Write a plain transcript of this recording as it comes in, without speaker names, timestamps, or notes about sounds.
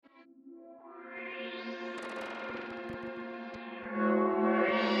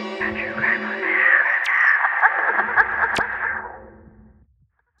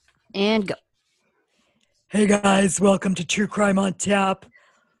And go. Hey guys, welcome to True Crime on Tap.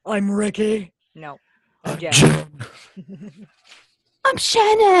 I'm Ricky. No, I'm Jen. I'm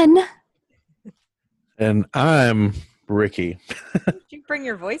Shannon. And I'm Ricky. Did you bring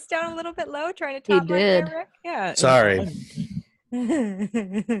your voice down a little bit low, trying to He talk like did. that, Rick? Yeah. Sorry.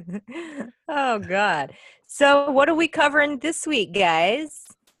 Oh, God. So what are we covering this week, guys?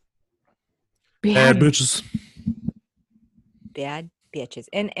 Bad bitches. Bad bitches.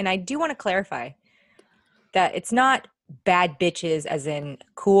 And I do want to clarify that it's not bad bitches as in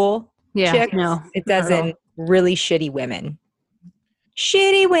cool Yeah, chicks. no, It's not as at all. in really shitty women.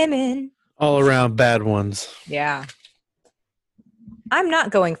 Shitty women. All around bad ones. Yeah. I'm not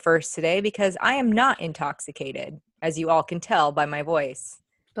going first today because I am not intoxicated, as you all can tell by my voice.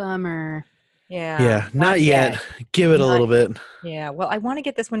 Bummer. Yeah. Not yet. Give it a little bit. Yeah. Well, I want to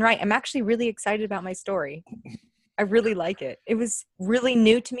get this one right. I'm actually really excited about my story. I really like it. It was really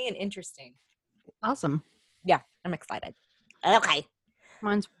new to me and interesting. Awesome. Yeah, I'm excited. Okay.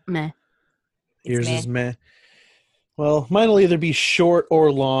 Mine's meh. Yours is meh. Well, mine will either be short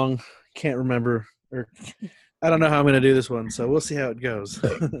or long. Can't remember. Or I don't know how I'm going to do this one, so we'll see how it goes. Oh,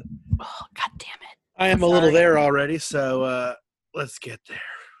 God damn it. I am a little there already, so let's get there.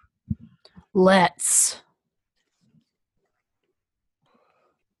 Let's.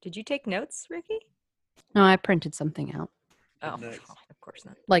 Did you take notes, Ricky? No, I printed something out. Oh, Nice. of course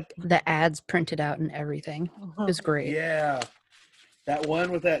not. Like the ads printed out and everything. It was great. Yeah. That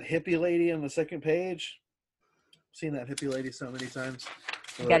one with that hippie lady on the second page. I've seen that hippie lady so many times.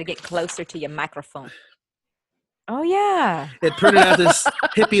 You got to get closer to your microphone. Oh, yeah. It printed out this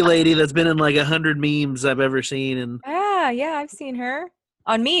hippie lady that's been in like 100 memes I've ever seen. And Yeah, I've seen her.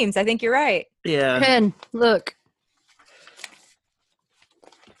 On memes, I think you're right. yeah. Pen, look.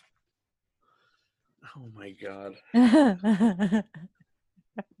 Oh my God.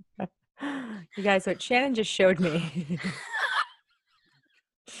 You guys, what Shannon just showed me.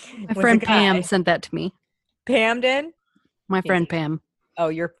 My friend Pam sent that to me. Pam did? My friend Pam. Oh,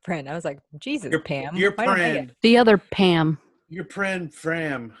 your friend. I was like, Jesus, Pam. Your Why didn't I friend. get- The other Pam. Your friend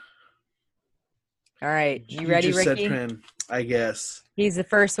Fram. All right. You ready, just Ricky? said friend, I guess. He's the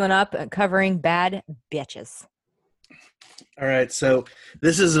first one up covering bad bitches. All right. So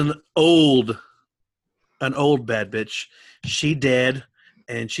this is an old bad bitch. She dead,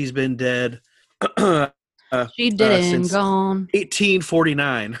 and she's been dead. She didn't since gone.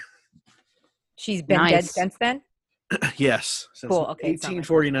 1849. She's been dead Nice. since then? Yes. Since Cool, okay, it's not my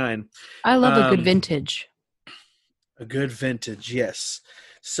 1849. I love a good vintage. A good vintage, yes.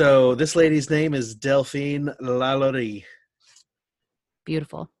 So this lady's name is Delphine Lalaurie.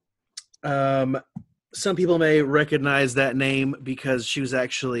 Beautiful. Some people may recognize that name because she was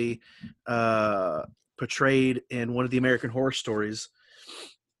actually portrayed in one of the American Horror Stories.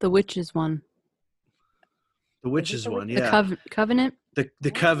 The witches one. The Witches one, The yeah. Covenant.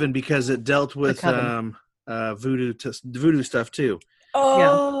 The Coven, because it dealt with Coven. voodoo stuff too.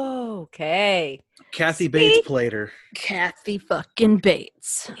 Oh, okay. Kathy See? Bates played her. Kathy fucking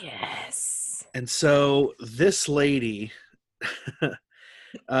Bates. Yes. And so this lady,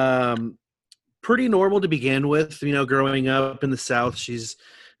 pretty normal to begin with, growing up in the South. She's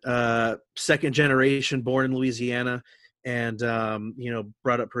second generation, born in Louisiana, and,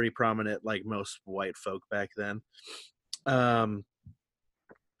 brought up pretty prominent like most white folk back then.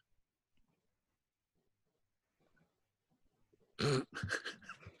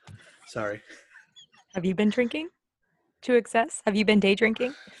 Sorry. Have you been drinking to excess? Have you been day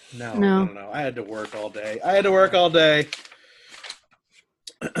drinking? No. I had to work all day.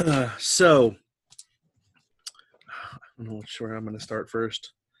 So, I'm not sure I'm going to start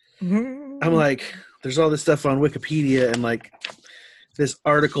first. I'm like, there's all this stuff on Wikipedia and like this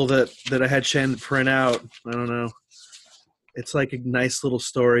article that I had Shannon print out. I don't know. It's like a nice little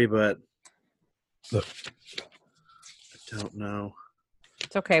story, but I don't know.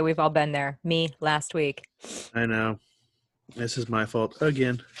 It's okay. We've all been there. Me last week. I know. This is my fault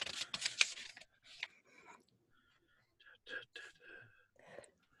again.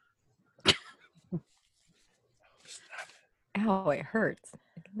 Ow, it hurts.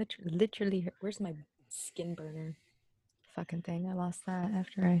 It literally hurt. Where's my skin burner fucking thing? I lost that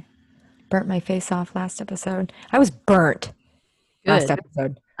after I burnt my face off last episode. I was burnt last Good.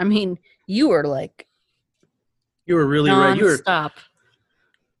 episode. I mean, you were like You were really right. You were stop.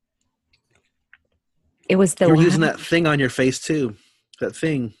 It was the You were using that thing on your face too. That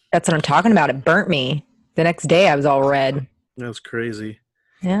thing. That's what I'm talking about. It burnt me. The next day I was all red. That was crazy.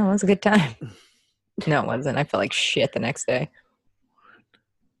 Yeah, it was a good time. No, it wasn't. I felt like shit the next day. 1,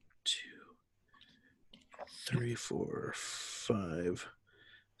 2, 3, 4, 5,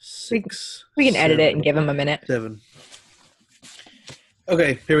 6. We can edit it 7, and give him a minute. 7.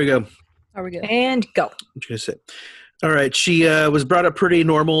 Okay, here we go. Are we good? And go. What you gonna say? All right. She was brought up pretty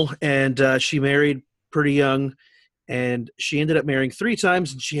normal, and she married pretty young, and she ended up marrying 3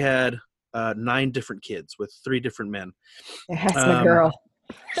 times, and she had 9 different kids with 3 different men. That's my girl.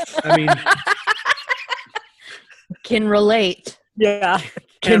 I mean, Can relate. Yeah.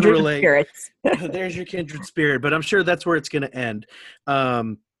 can Kindred relate. spirits. There's your kindred spirit, but I'm sure that's where it's going to end.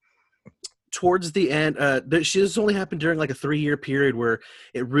 Towards the end, this only happened during like a 3-year period where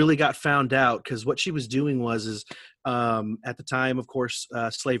it really got found out, because what she was doing was at the time, of course,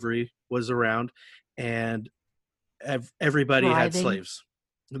 slavery was around, and everybody had Thriving. slaves.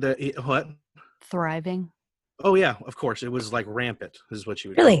 What? Thriving. Oh yeah, of course. It was like rampant, is what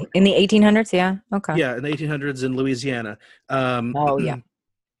you would Really? call it. In the 1800s? Yeah. Okay. Yeah, in the 1800s in Louisiana. Oh, yeah.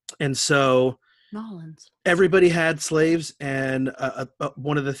 And so Nolans. everybody had slaves, and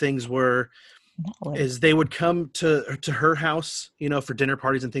one of the things is they would come to her house, for dinner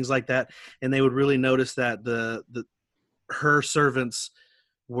parties and things like that, and they would really notice that her servants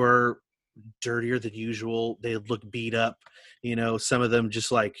were dirtier than usual. They look beat up. Some of them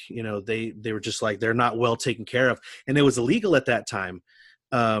just like, they were just like, they're not well taken care of, and it was illegal at that time.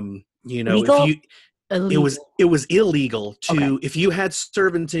 Legal? It was illegal to, Okay. if you had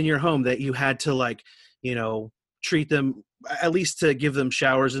servants in your home, that you had to like, treat them, at least to give them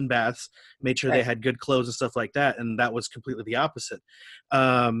showers and baths, made sure they Right. had good clothes and stuff like that. And that was completely the opposite.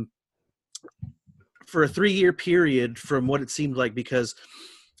 For a 3-year period, from what it seemed like, because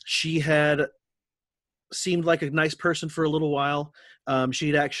she had seemed like a nice person for a little while.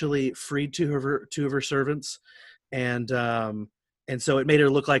 She'd actually freed 2 of her servants, and so it made her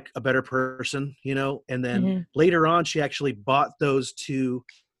look like a better person, and then Mhm. later on, she actually bought those 2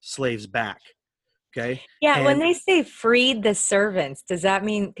 slaves back. Okay. Yeah, when And- they say freed the servants, does that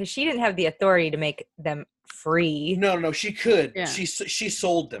mean, because she didn't have the authority to make them free? No, she could. Yeah. She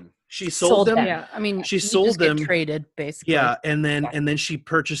sold them. She Sold sold them. them. Yeah, I mean, She you sold just get them. traded basically. Yeah, and then Okay. and then she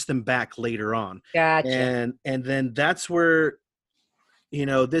purchased them back later on. Gotcha. And then that's where,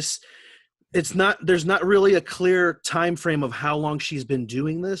 this, there's not really a clear time frame of how long she's been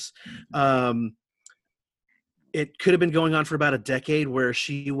doing this. It could have been going on for about a decade, where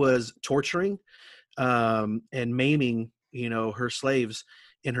she was torturing and maiming, her slaves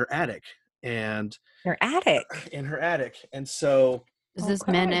in her attic. And Their attic. And so Is this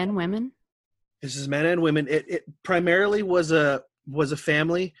Okay. men and women? this is men and women. It primarily was a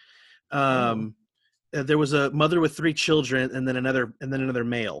family. There was a mother with 3 children, and then another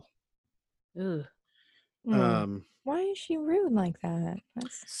male. Ugh. Why is she rude like that?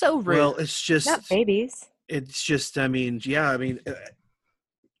 That's So rude. Well, it's just not babies. I mean,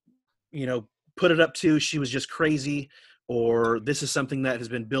 put it up to, she was just crazy, or this is something that has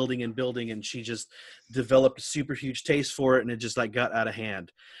been building and building, and she just developed a super huge taste for it, and it just like got out of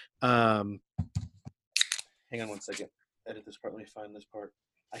hand. Hang on one second. Edit this part. Let me find this part.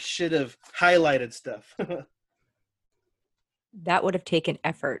 I should have highlighted stuff. That would have taken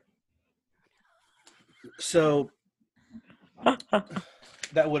effort. So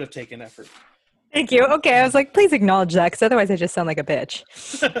that would have taken effort. Thank you. Okay, I was like, please acknowledge that, because otherwise I just sound like a bitch.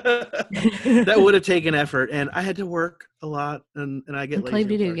 That would have taken effort, and I had to work a lot, and I get And play lazy, I'm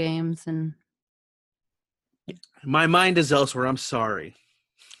video sorry. games and My mind is elsewhere. I'm sorry.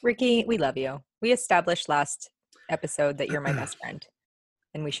 Ricky, we love you. We established last episode that you're my best friend,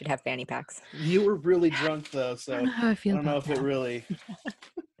 and we should have fanny packs. You were really drunk though, I so don't know how I I feel don't know about if it that. really.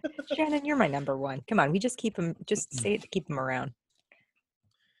 Shannon, you're my number one. Come on, we just keep him. Just say it to keep him around.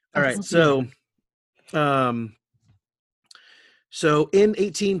 All right, so in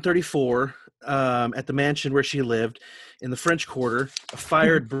 1834, at the mansion where she lived in the French Quarter, a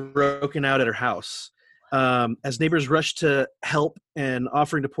fire had broken out at her house. As neighbors rushed to help and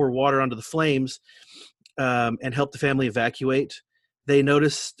offering to pour water onto the flames and help the family evacuate, they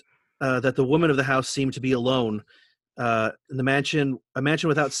noticed that the woman of the house seemed to be alone. In the mansion, a mansion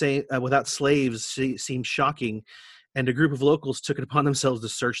without slaves seemed shocking, and a group of locals took it upon themselves to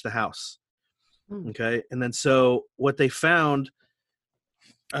search the house. Hmm. Okay, and then so what they found,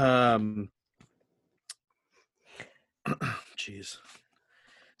 jeez.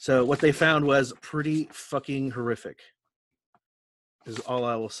 So what they found was pretty fucking horrific. Is all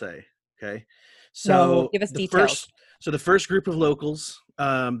I will say. Okay, so No, give us the details. first group of locals,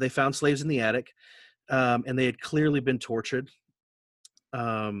 they found slaves in the attic, and they had clearly been tortured.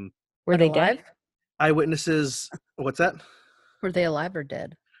 Were But they alive? dead? Eyewitnesses, what's that? Were they alive or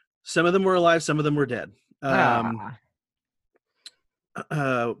dead? Some of them were alive, some of them were dead. Ah.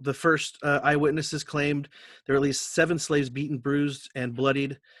 The first eyewitnesses claimed there were at least 7 slaves beaten, bruised, and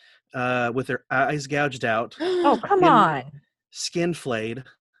bloodied, with their eyes gouged out, Oh, come skin, on. skin flayed.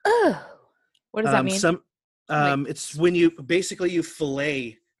 Oh, What does that mean? It's when you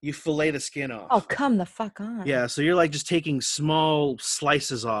fillet the skin off. Oh, come the fuck on. Yeah, so you're like just taking small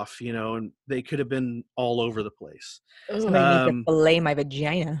slices off, and they could have been all over the place. Somebody needs to fillet my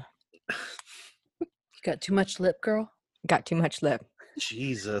vagina. you got too much lip, girl. Got too much lip.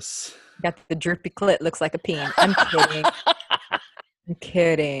 Jesus. Got the droopy clit. Looks like a peen. I'm kidding. I'm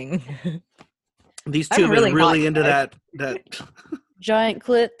kidding. These I'm two have been really really into hot. that. Giant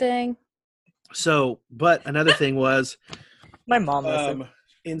clit thing. So, but another thing was, My mom listens.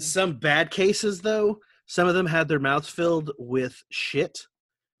 in some bad cases, though, some of them had their mouths filled with shit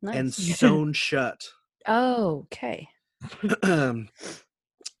Nice. and sewn shut. Oh, okay.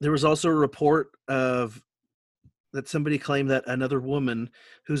 There was also a report that somebody claimed that another woman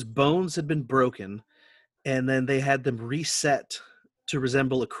whose bones had been broken, and then they had them reset to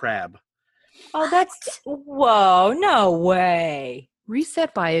resemble a crab. Oh, whoa, no way.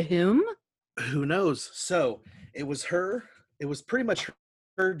 Reset by whom? Who knows? So it was her. It was pretty much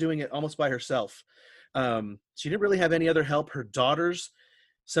her doing it almost by herself. She didn't really have any other help. Her daughters,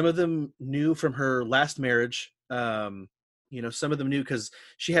 some of them knew from her last marriage. Some of them knew because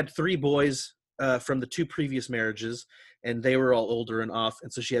she had 3 boys from the 2 previous marriages, and they were all older and off.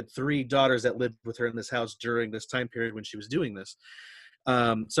 And so she had 3 daughters that lived with her in this house during this time period when she was doing this.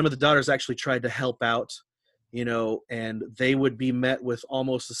 Some of the daughters actually tried to help out, and they would be met with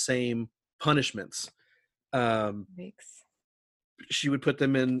almost the same punishments. She would put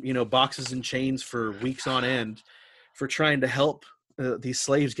them in, boxes and chains for weeks on end for trying to help these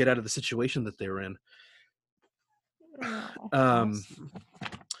slaves get out of the situation that they were in.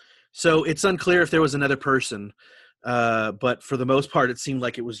 So it's unclear if there was another person, but for the most part, it seemed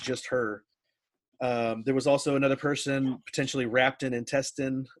like it was just her. There was also another person potentially wrapped in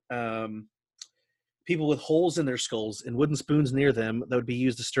intestine. People with holes in their skulls and wooden spoons near them that would be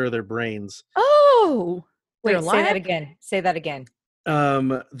used to stir their brains. Oh, Wait, they're say that alive? again. Say that again.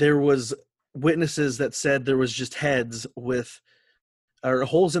 There was witnesses that said there was just heads with or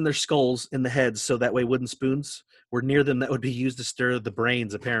holes in their skulls in the heads, so that way wooden spoons were near them that would be used to stir the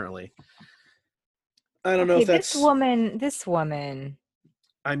brains, apparently. I don't know if that's... This woman.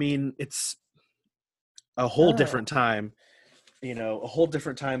 I mean, it's a whole different time. A whole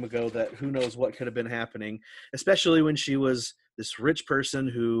different time ago that who knows what could have been happening, especially when she was this rich person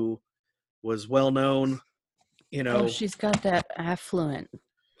who was well known, Oh, she's got that affluent.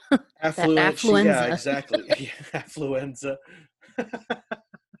 affluenza. Yeah, affluenza. exactly. Affluenza.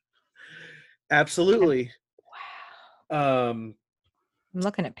 Absolutely. Wow. I'm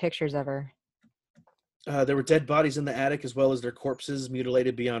looking at pictures of her. There were dead bodies in the attic as well as their corpses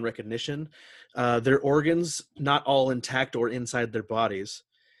mutilated beyond recognition. Their organs not all intact or inside their bodies.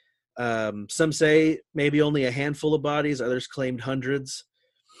 Some say maybe only a handful of bodies. Others claimed hundreds.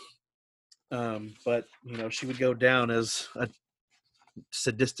 But, she would go down as a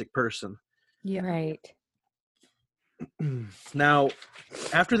sadistic person. Yeah. Right. Now,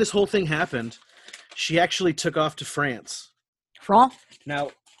 after this whole thing happened, she actually took off to France. France?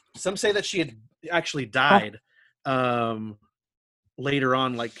 Now, some say that she had actually died later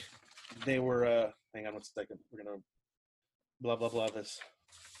on, like they were hang on one second, we're gonna blah blah blah this.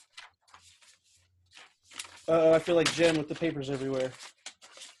 I feel like Jen with the papers everywhere.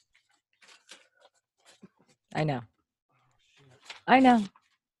 I know.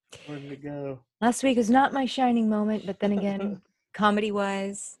 Where did it go? Last week was not my shining moment, but then again,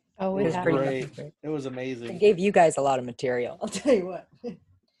 comedy-wise, Oh, It was yeah. great. It was I amazing. gave you guys a lot of material. I'll tell you what.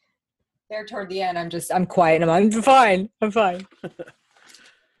 There toward the end, I'm quiet. I'm fine. I'm fine.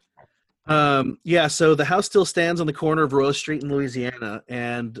 Yeah, so the house still stands on the corner of Royal Street in Louisiana,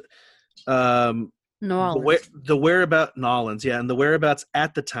 and Nolans. the whereabouts Nolans, yeah, and the whereabouts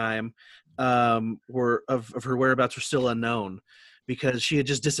at the time were of her whereabouts were still unknown because she had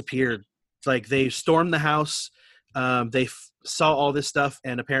just disappeared. Like they stormed the house, they saw all this stuff,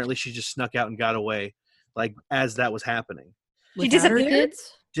 and apparently she just snuck out and got away, like as that was happening. She Without her disappeared?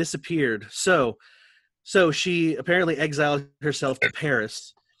 kids? Disappeared. So she apparently exiled herself to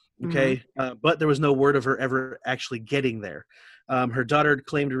Paris. Okay, but there was no word of her ever actually getting there. Her daughter had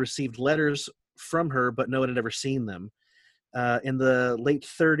claimed to received letters from her, but no one had ever seen them. In the late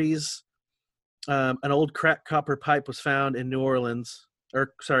 30s, an old cracked copper pipe was found in New Orleans,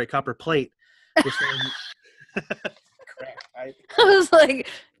 copper plate was found. Crack pipe. I was like,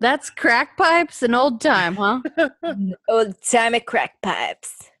 that's crack pipes, an old time, huh? Old timey crack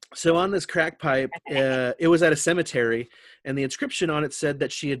pipes. So on this crack pipe, it was at a cemetery, and the inscription on it said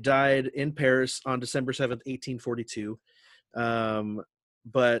that she had died in Paris on December 7th, 1842.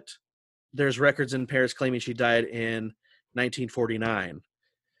 But there's records in Paris claiming she died in 1949.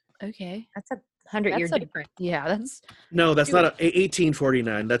 Okay. That's 100-year That's difference. Yeah, that's. No, that's not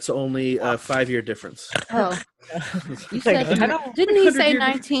 1849. That's only a 5-year difference. Oh, you It's like, said. I don't- Didn't he 100 say year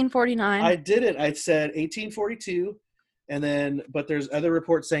 1949? I didn't. I said 1842, and then but there's other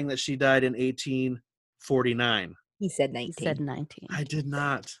reports saying that she died in 1849. He said He 19. said 19. I did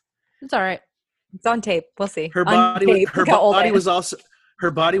not. It's all right. It's on tape. We'll see. Her On body was tape. her Look how old I body am. was also her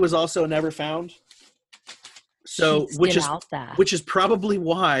body was also never found. So She which spit is out that. which is probably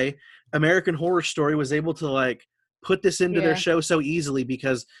why American Horror Story was able to like put this into their Yeah. show so easily,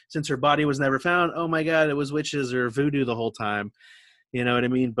 because since her body was never found, oh my god, it was witches or voodoo the whole time. You know what I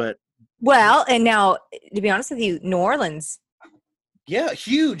mean? But Well, and now, to be honest with you, New Orleans. yeah,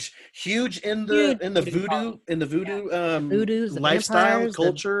 huge in the Huge voodoo Voodoos, the lifestyle vampires,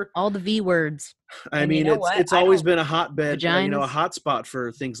 culture. all the V words. I And you mean, know what? it's I always don't- been a hotbed, a Vaginas. hot spot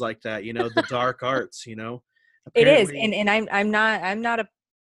for things like that. The dark arts. It is, Apparently- and I'm not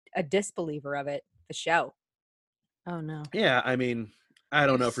a disbeliever of it. The show. Oh no. yeah, I mean, I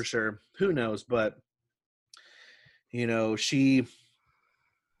don't know for sure. Who knows? But she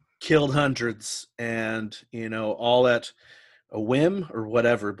killed hundreds, and all at a whim or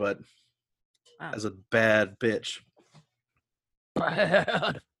whatever. But Wow. as a bad bitch.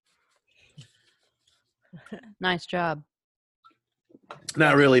 Bad. Nice job.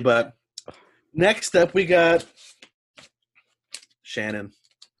 Not really, but next up we got Shannon.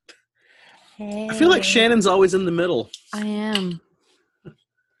 I feel like Shannon's always in the middle. I am.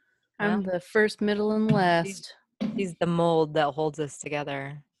 I'm the first, middle, and last. She's the mold that holds us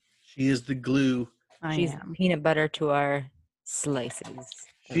together. She is the glue. I She's am. peanut butter to our slices.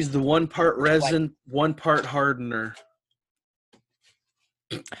 She's the one part resin, one part hardener.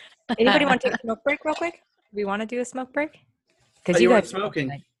 Anybody want to take a smoke break real quick? We want to do a smoke break? Oh, you weren't guys-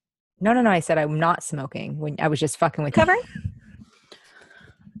 smoking. No. I said I'm not smoking. When I was just fucking with covering.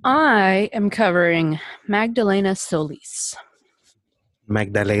 I am covering Magdalena Solis.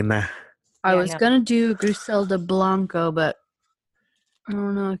 Magdalena. I Yeah, was no. gonna do Griselda Blanco, but I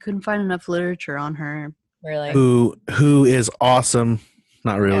don't know. I couldn't find enough literature on her. Really? Who is awesome.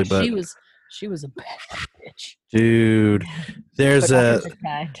 Not really, Yeah, but she was a bad bitch. dude, there's But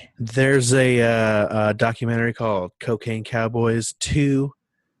a documentary called Cocaine Cowboys 2,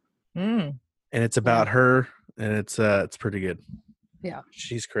 Mm. and it's about her, and it's pretty good. Yeah.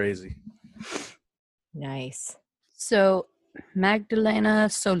 She's crazy. Nice. So Magdalena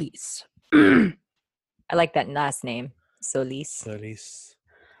Solis. I like that last name, Solis.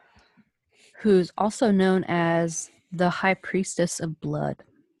 Who's also known as the High Priestess of Blood.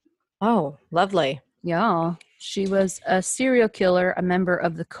 Oh, lovely. Yeah, she was a serial killer, a member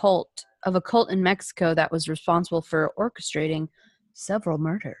of a cult in Mexico that was responsible for orchestrating several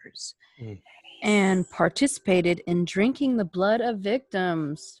murders Mm. and participated in drinking the blood of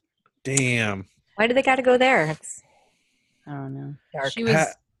victims. Damn. Why do they got to go there? It's I don't know. dark. She was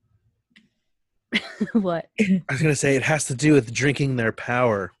what? I was gonna say it has to do with drinking their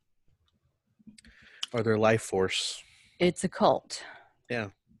power or their life force. It's a cult. Yeah.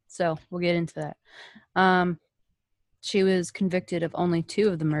 So we'll get into that. She was convicted of only 2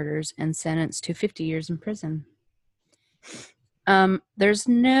 of the murders and sentenced to 50 years in prison. There's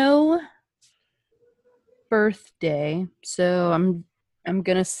no birthday, so I'm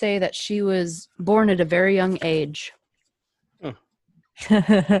gonna say that she was born at a very young age.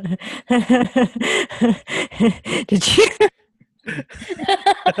 Did you?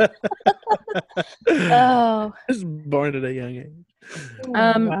 Oh, I was born at a young age.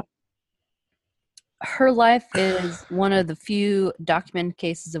 her life is one of the few documented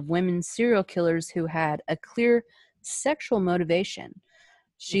cases of women serial killers who had a clear sexual motivation.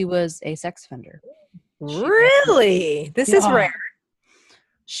 She was a sex offender. Really? This is Yeah. rare.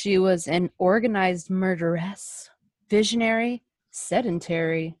 She was an organized murderess, visionary,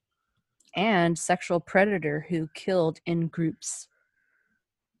 sedentary, and sexual predator who killed in groups.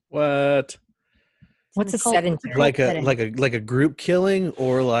 What? What's a cult- sedentary? Like a setting. like a group killing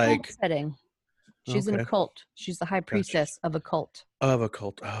or Cult like setting. She's in a Okay. cult. She's the high priestess of a cult. of a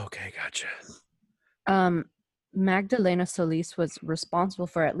cult? Oh, okay, gotcha. Magdalena Solis was responsible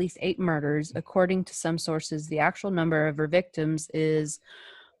for at least 8 murders. According to some sources, the actual number of her victims is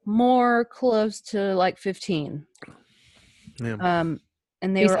more close to like 15. Yeah.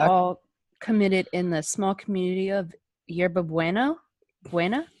 And they These were are- all committed in the small community of Yerba Buena.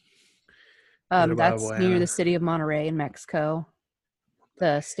 Yerba That's near Buena. the city of Monterrey in Mexico.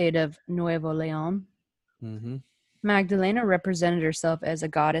 the state of Nuevo León. Mm-hmm. Magdalena represented herself as a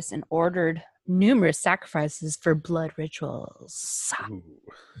goddess and ordered numerous sacrifices for blood rituals. Sounds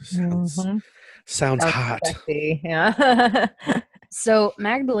Mhm. sounds Sounds hot. sexy. Yeah. So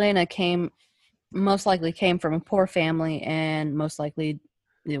Magdalena most likely came from a poor family, and most likely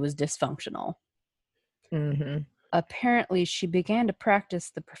it was dysfunctional. hmm Apparently, she began to practice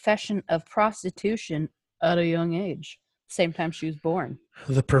the profession of prostitution at a young age, same time she was born.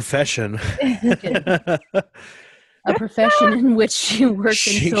 The profession. Kidding. A profession in which she worked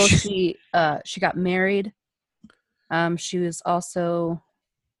She- until she- she got married. She was also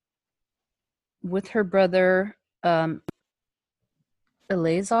with her brother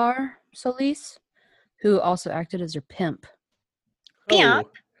Eleazar Solis, who also acted as her pimp. Yeah.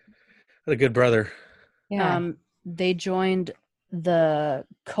 Oh, what a good brother. Yeah. They joined the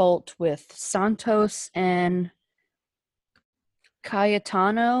cult with Santos and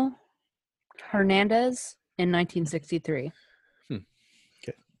Cayetano Hernandez in 1963. Okay.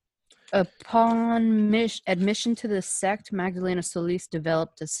 Upon admission to the sect, Magdalena Solis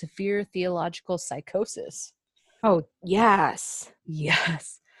developed a severe theological psychosis. Oh, yes.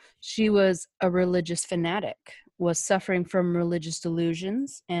 Yes. She was a religious fanatic, was suffering from religious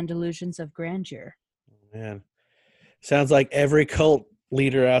delusions and delusions of grandeur. Man, sounds like every cult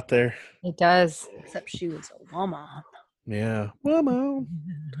leader out there. It does. Except she was a woman. Yeah. Mama.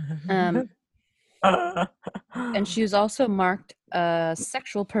 And she was also marked a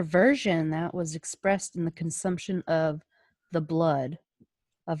sexual perversion that was expressed in the consumption of the blood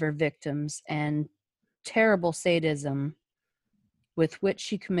of her victims and terrible sadism with which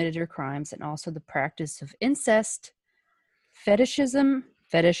she committed her crimes, and also the practice of incest, fetishism,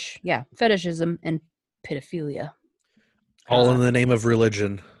 and pedophilia. All in the name of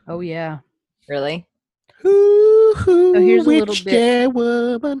religion. Oh yeah. Really? So here's a little Which bit gay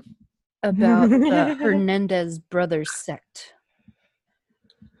woman. about the Hernandez brothers sect.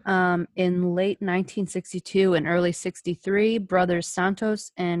 In late 1962 and early 63, brothers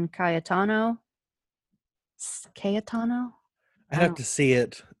Santos and Cayetano. I'd have to see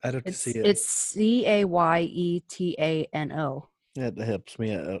it. I'd have to see it. It's Cayetano. That helps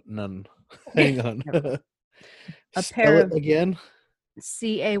me out. None. Hang on. A Spell pair it of again.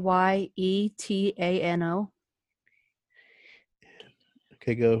 Cayetano.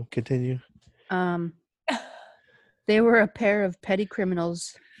 Okay, go. Continue. They were a pair of petty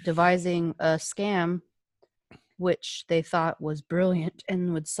criminals devising a scam which they thought was brilliant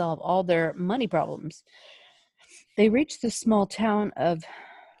and would solve all their money problems. They reached the small town of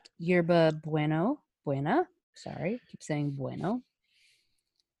Yerba Buena. Keep saying Bueno.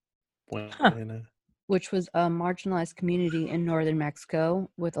 Buena. Which was a marginalized community in northern Mexico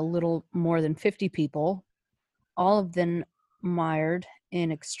with a little more than 50 people, all of them mired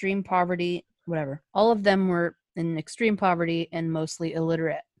in extreme poverty, All of them were in extreme poverty and mostly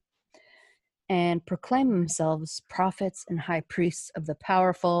illiterate, and proclaimed themselves prophets and high priests of the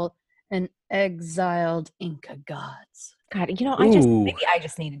powerful and exiled Inca gods. God, Ooh. maybe I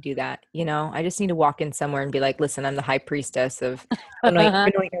just need to do that. I just need to walk in somewhere and be like, listen, I'm the high priestess of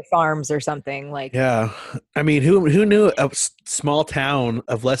Benoit Farms or something. Like, Yeah. I mean, who knew a small town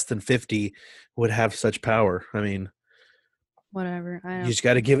of less than 50 would have such power? I mean, Whatever. I you don't. just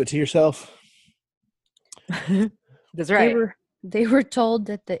got to give it to yourself. that's right. They were told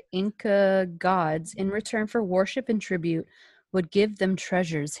that the Inca gods, in return for worship and tribute, would give them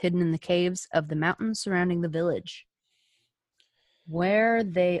treasures hidden in the caves of the mountains surrounding the village, where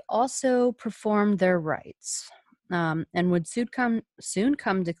they also performed their rites, and would soon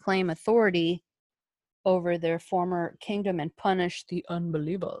come to claim authority over their former kingdom and punish the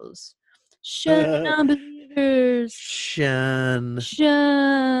unbelievers. Shun unbelievers. Shun.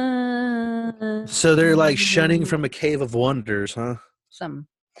 Shun. So they're like shunning from a cave of wonders, huh? Some.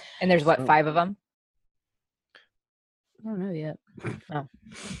 And there's what, 5 of them? I don't know yet.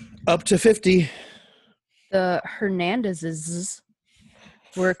 Up to 50. The Hernandezes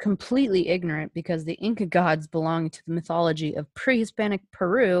were completely ignorant because the Inca gods belonged to the mythology of pre-Hispanic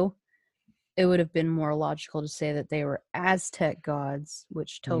Peru. It would have been more logical to say that they were Aztec gods,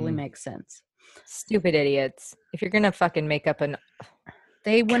 which totally makes sense. Stupid idiots. If you're going to fucking make up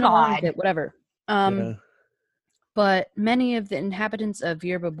They went along with God. it, whatever. Yeah. But many of the inhabitants of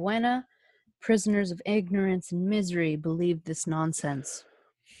Yerba Buena, prisoners of ignorance and misery, believed this nonsense.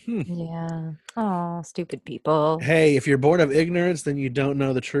 Yeah. Oh, stupid people. Hey, if you're born of ignorance, then you don't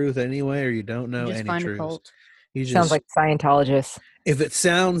know the truth anyway, or you don't know You just any find a truth. cult. You just, Sounds like Scientologists. if it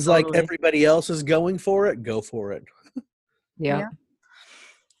sounds like Totally. everybody else is going for it, go for it. Yeah.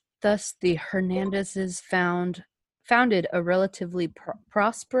 Thus, the Hernandezes founded a relatively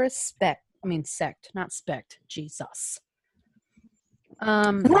prosperous sect, not spect. Jesus.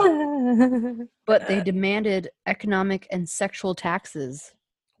 But they demanded economic and sexual taxes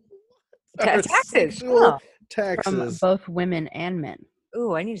Taxes. Sexual Oh. from taxes. both women and men.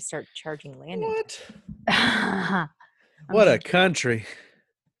 Ooh, I need to start charging land. What? I'm What a thinking- country.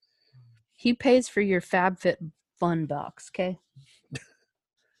 He pays for your FabFitFun box, okay?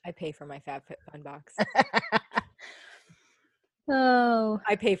 I pay for my FabFitFun box. Oh.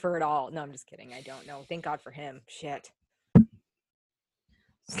 I pay for it all. No, I'm just kidding. I don't know. Thank God for him. Shit.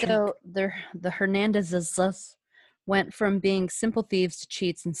 So the Hernandezes went from being simple thieves to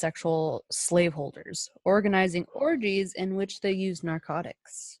cheats and sexual slaveholders, organizing orgies in which they used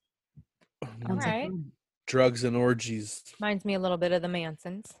narcotics. Sounds like Alright. fun. Drugs and orgies. Reminds me a little bit of the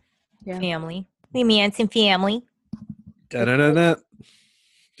Mansons Yeah. family. The Manson family. Da-da-da-da.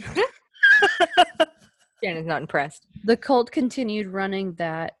 Shannon's not impressed. The cult continued running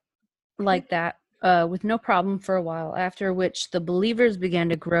like that with no problem for a while, after which the believers began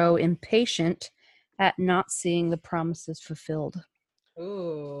to grow impatient at not seeing the promises fulfilled.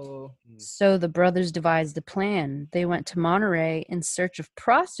 Ooh. So the brothers devised a plan. They went to Monterey in search of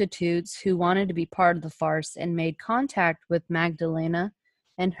prostitutes who wanted to be part of the farce and made contact with Magdalena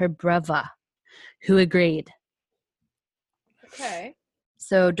and her brother, who agreed. Okay.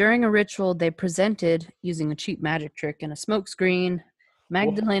 So during a ritual, they presented, using a cheap magic trick and a smokescreen,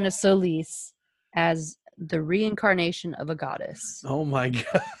 Magdalena Solis as the reincarnation of a goddess. Oh my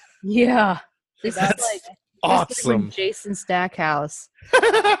god. Yeah. This is That's like when awesome. Jason Stackhouse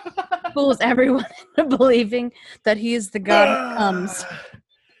fools everyone into believing that he is the god who comes.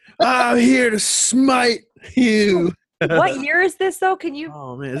 I'm here to smite you. What year is this though? Can you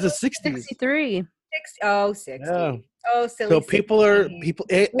Oh man, this is 60s. 63. 60? Yeah. Oh, silly. So people are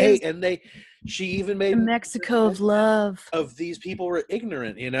 60s. hey, and she even made The Mexico of love. of these people were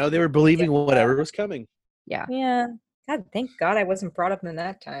ignorant, they were believing whatever was coming. Yeah. Yeah. God, thank God I wasn't brought up in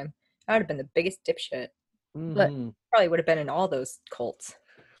that time. I would have been the biggest dipshit. But- Mhm. Probably would have been in all those cults.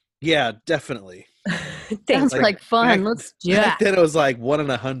 Yeah, definitely. Sounds Thanks. like fun. back- Let's do Back that. then it was like 1 in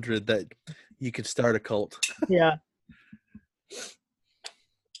 100 that you could start a cult. Yeah.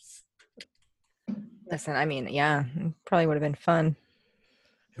 Listen, I mean, yeah, it probably would have been fun.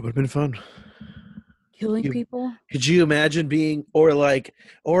 It would have been fun. Killing You- people? Could you imagine being, or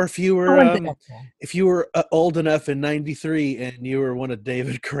if you were old enough in '93 and you were one of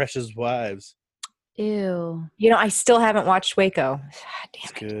David Koresh's wives? Ew. You know, I still haven't watched Waco.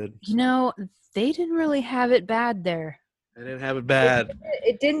 It's Damn it. good. You know, they didn't really have it bad there. I didn't have it bad.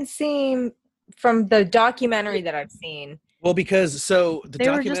 It didn't seem from the documentary that I've seen. Well, because the They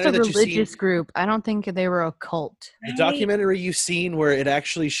were just documentary a that you've seen, religious group. I don't think they were a cult. the documentary you've seen where it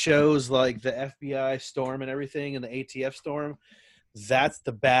actually shows like the FBI storm and everything and the ATF storm, that's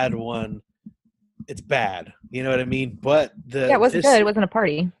the bad one. It's bad. You know what I mean? But Yeah, it wasn't good. It wasn't a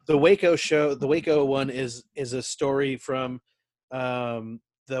party. the Waco one is a story from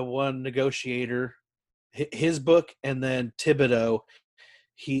the one negotiator, his book, and then Thibodeau,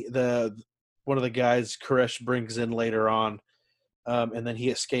 one of the guys Koresh brings in later on, and then he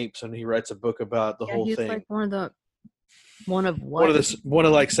escapes and he writes a book about the whole he's thing. like one of One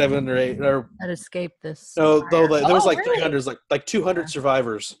of like 7 or 8 or that escaped this. no, fire. there was like really? 300, like 200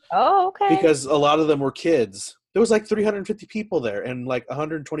 survivors Oh, okay. because a lot of them were kids. There was like 350 people there, and like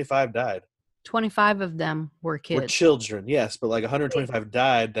 125 died. 25 of them were Were kids. children, yes, but like 125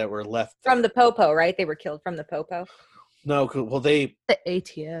 died that were left there. From the Popo, right? They were killed from the Popo. No, well they The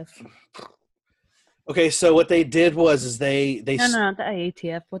ATF. okay. So what they did was they No, the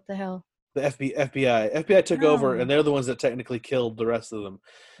ATF. What the hell? the FBI took over, No. and they're the ones that technically killed the rest of them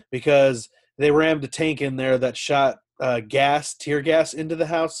because they rammed a tank in there that shot tear gas into the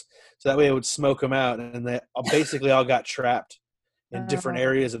house, so that way it would smoke them out, and they basically all got trapped in different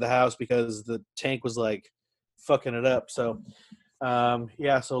areas of the house because the tank was like fucking it up. So so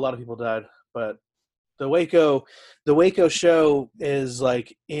a lot of people died, but the Waco show is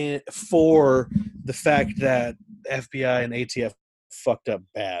like for the fact that FBI and ATF fucked up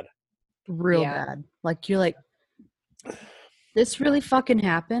bad. Real Yeah. bad. Like you're like, this really fucking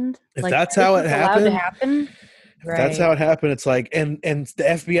happened. If Like, that's this how it is allowed to happened, happen. If that's how it happened, it's like, and the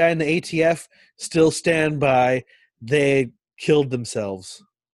FBI and the ATF still stand by they killed themselves.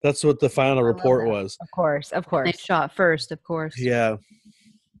 That's what the final love report that. was. Of course. They shot first, of course. Yeah.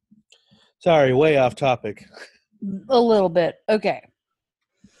 Sorry, way off topic. A little bit. Okay.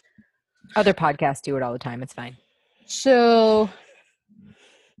 Other podcasts do it all the time. It's fine. So,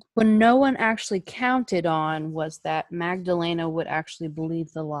 what no one actually counted on was that Magdalena would actually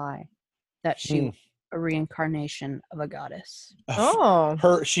believe the lie that she a reincarnation of a goddess.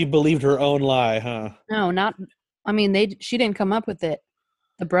 Oh. She believed her own lie, huh? No, not. I mean, she didn't come up with it.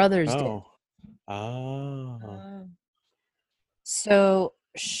 The brothers did. Oh. Oh. So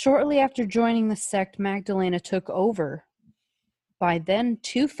shortly after joining the sect, Magdalena took over. By then,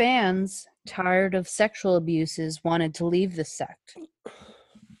 2 fans, tired of sexual abuses, wanted to leave the sect.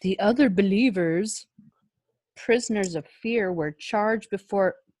 The other believers, prisoners of fear, were charged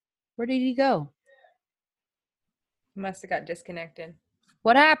before. Where did he go? Must have got disconnected.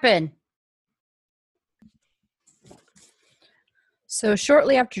 What happened? So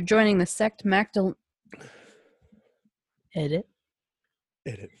shortly after joining the sect, Edit.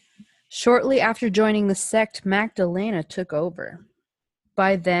 Shortly after joining the sect, Magdalena took over.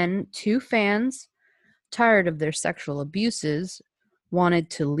 By then, 2 fans, tired of their sexual abuses, wanted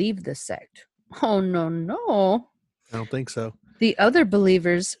to leave the sect. Oh, no. I don't think so. The other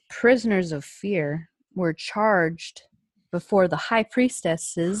believers, prisoners of fear, were charged before the high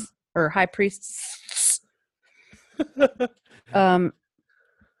priestesses, or high priests, the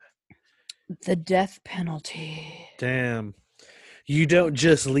death penalty. Damn. You don't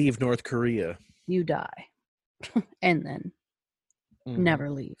just leave North Korea. You die. And then Mhm. never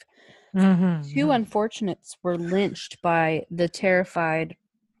leave. Mm-hmm. 2 unfortunates were lynched by the terrified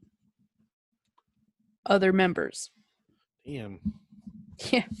other members. Damn.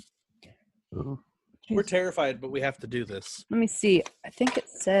 Yeah. We're terrified, but we have to do this. Let me see. I think it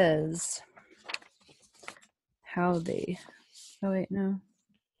says how they. Oh wait, no.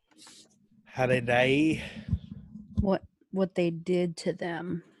 How they die? What they did to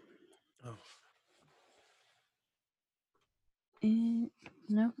them. Oh.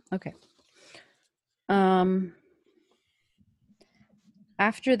 No. Okay.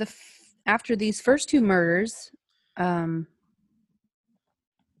 After these first 2 murders,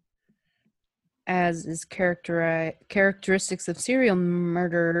 as is characteristics of serial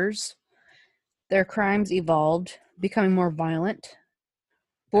murderers, their crimes evolved, becoming more violent.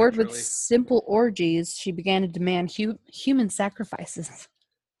 Bored with Naturally. simple orgies, she began to demand human sacrifices.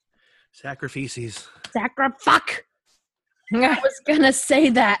 Sacrifices. Fuck! I was gonna say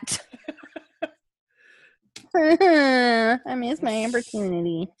that. I missed my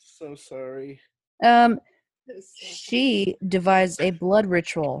opportunity. So sorry. She devised a blood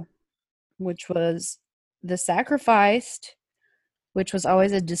ritual, which was the sacrificed, which was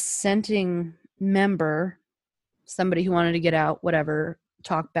always a dissenting member, somebody who wanted to get out, whatever,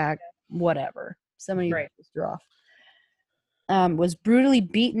 talk back, whatever. Somebody Right. pissed her off. Was brutally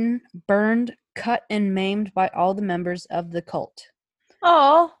beaten, burned, cut, and maimed by all the members of the cult.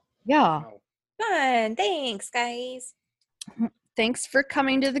 Oh, Yeah. Wow. fun. Thanks, guys. Thanks for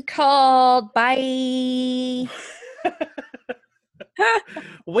coming to the cult. Bye.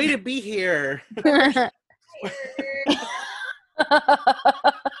 Way to be here.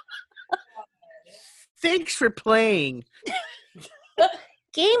 Thanks for playing.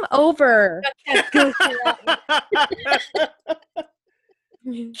 Game over.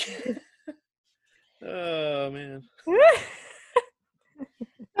 Oh man.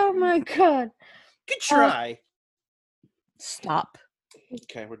 Oh my god. Good try. Stop.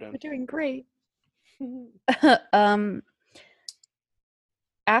 Okay, we're done. We're doing great.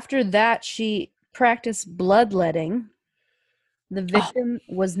 After that, she practiced bloodletting. The victim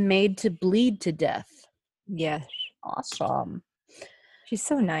was made to bleed to death. Yes. Awesome. She's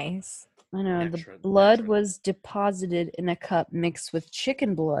so nice. I know. Natural, The blood natural. was deposited in a cup mixed with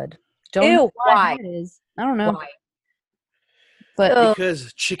chicken blood. Don't Ew, know why? that is. I don't know. Why? But Ugh.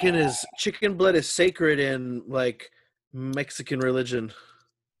 Because chicken blood is sacred in like Mexican religion.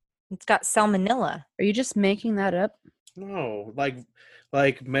 It's got salmonella. are you just making that up? No, like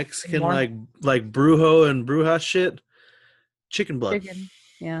Mexican More- like brujo and bruja shit. Chicken blood. Chicken.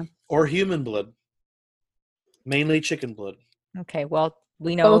 Yeah. Or human blood. Mainly chicken blood. Okay, well,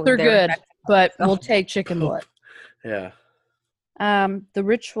 we know Both are they're- good, but we'll take chicken blood. Yeah. The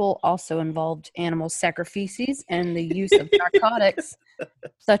ritual also involved animal sacrifices and the use of narcotics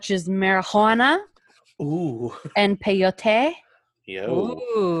such as marijuana Ooh. and peyote. Yo.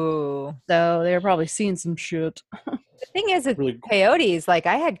 Ooh. So they were probably seeing some shit. The thing is with Really peyotes, like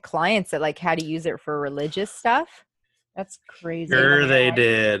I had clients that like had to use it for religious stuff. That's crazy. sure they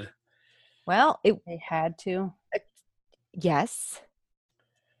did. Well, They had to. yes.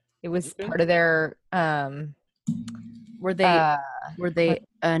 It was Okay. part of their Were they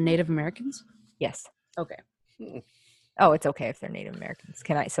Native Americans? yes. Okay. Oh, it's okay if they're Native Americans.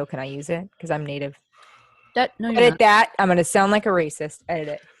 Can I use it? Because I'm Native. No, you're Edit not. that. I'm gonna sound like a racist. Edit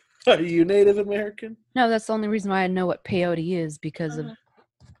it. Are you Native American? No, that's the only reason why I know what peyote is because of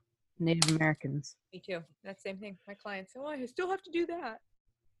Native Americans. Me too. That same thing. My clients, oh, I still have to do that.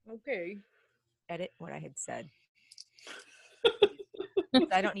 Okay. Edit what I had said.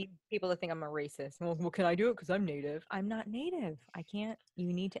 I don't need people to think I'm a racist. Well, can I do it because I'm native? I'm not native. I can't.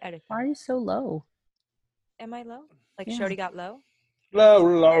 You need to edit. Why are you so low? Am I low? Like Yeah. Shody got low? Low.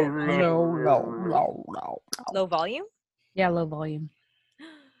 Low volume? Yeah, low volume.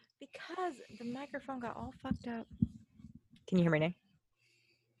 Because the microphone got all fucked up. Can you hear me now?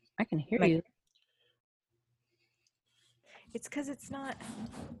 I can hear Mic- you. It's because it's not.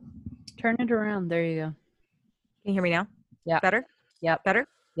 Turn it around. There you go. Can you hear me now? Yeah. Better? Yep. Better?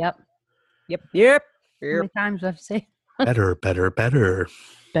 Yep. Yep. How many times do I have to say Better. better? There's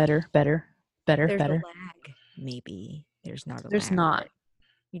Better. a lag. Maybe. There's not a lag. There's not.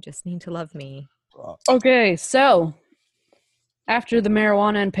 You just need to love me. Okay, so after the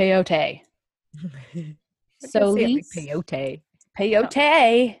marijuana and peyote. So Lise, peyote.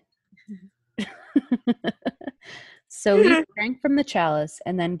 peyote. So Lise drank from the chalice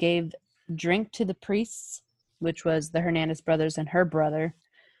and then gave drink to the priests, which was the Hernandez brothers and her brother,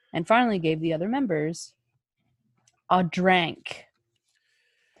 and finally gave the other members a drink.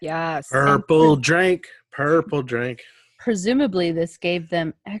 Yes. Purple drink. Presumably, this gave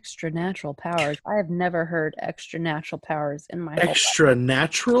them extra natural powers. I have never heard extra natural powers in my whole life. Extra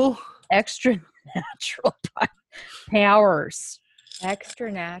natural? Extra natural powers.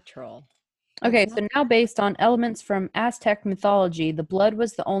 Extra natural. Okay, so now based on elements from Aztec mythology, the blood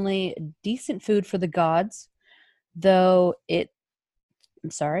was the only decent food for the gods, though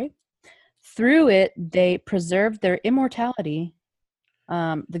through it, they preserved their immortality.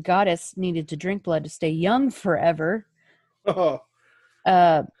 The goddess needed to drink blood to stay young forever. Oh.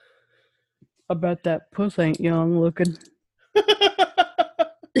 I bet that puss ain't young looking.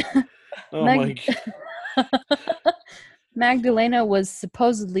 Oh my God. Magdalena was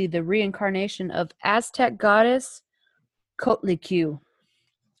supposedly the reincarnation of Aztec goddess Coatlicue.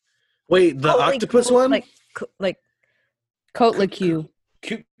 Wait, the octopus one? Like Coatlicue.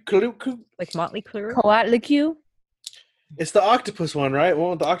 like Motley Crue? Coatlicue? It's the octopus one, right?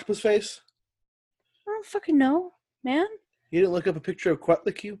 One with the octopus face? I don't fucking know, man. You didn't look up a picture of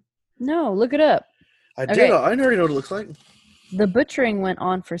Quetzalcoatl? No, look it up. I Okay. did. I already know what it looks like. The butchering went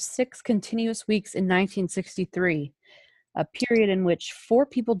on for 6 continuous weeks in 1963, a period in which 4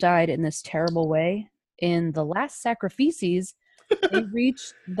 people died in this terrible way. In the last sacrifices, they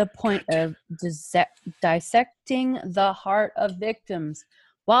reached the point of dissecting the heart of victims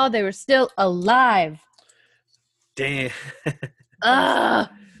while they were still alive. Damn. Ugh!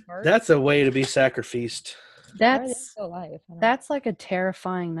 That's a way to be sacrificed. That's still alive. that's like a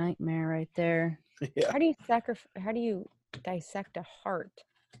terrifying nightmare right there. Yeah. How do you dissect a heart?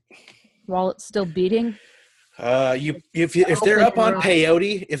 While it's still beating. If they're up on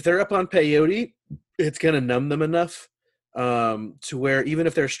peyote, it's gonna numb them enough to where even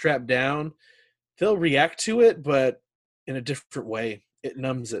if they're strapped down, they'll react to it, but in a different way. It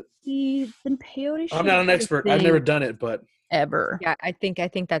numbs it. Then peyote. I'm not an expert. I've never done it, but ever. Yeah, I think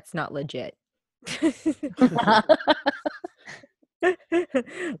that's not legit.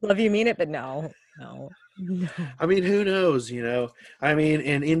 Love you mean it, but no. I mean, who knows? You know, I mean,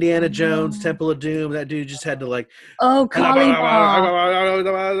 in Indiana Jones, Temple of Doom, that dude just had to like, Oh, and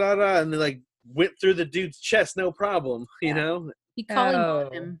they like went through the dude's chest, no problem. You know, he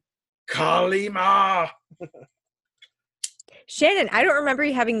called him. Kalima. Shannon, I don't remember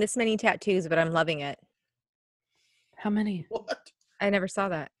you having this many tattoos, but I'm loving it. How many? What? I never saw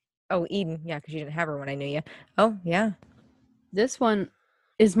that. Oh, Eden. Yeah, because you didn't have her when I knew you. Oh, yeah. This one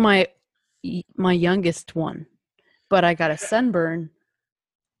is my youngest one, but I got a sunburn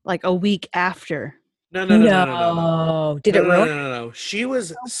like a week after. No. Did it ruin? No. She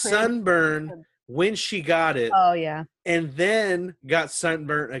was sunburned when she got it, Oh yeah. and then got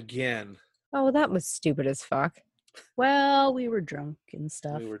sunburnt again. Oh, that was stupid as fuck. Well, we were drunk and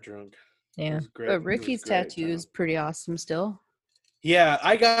stuff. We were drunk. It Yeah. was great. But It was Ricky's great tattoo time. is pretty awesome still. Yeah,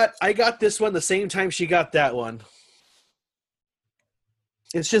 I got this one the same time she got that one.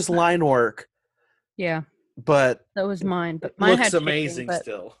 It's just line work, Yeah, but that was mine. But it mine looks had shading, amazing but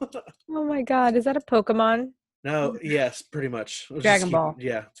still. Oh my God, is that a Pokemon? No, yes, pretty much. We'll just Dragon keep- Ball.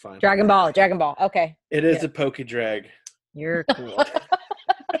 Yeah, it's fine. Dragon Ball. Okay, It is yeah. a Pokedrag. you're cool.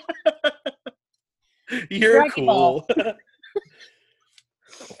 You're Dragon Ball. cool.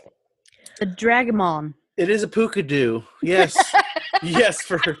 the Dragamon. It is a Pookadoo. Yes. Yes,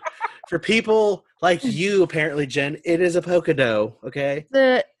 for people like you, apparently, Jen, it is a Pokado, okay?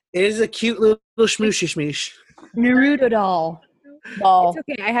 The It is a cute little shmooshy shmoosh. Naruto doll. Ball. It's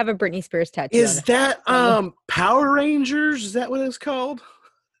okay. I have a Britney Spears tattoo. Is on it. that Power Rangers? Is that what it's called?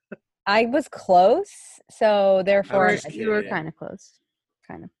 I was close, so therefore was I'm just edgy. You were kidding. kind of close.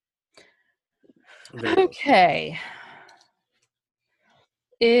 Kind of. Very close. Okay.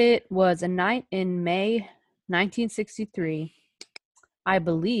 It was a night in May 1963. I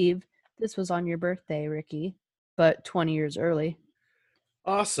believe this was on your birthday, Ricky, but 20 years early,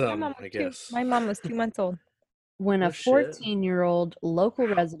 Awesome, I guess. My mom was 2 months old. when a Oh, shit. 14-year-old local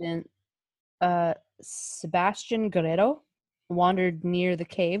resident, Sebastian Guerrero, wandered near the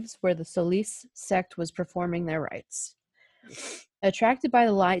caves where the Solis sect was performing their rites. Attracted by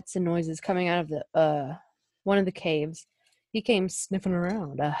the lights and noises coming out of the one of the caves, he came sniffing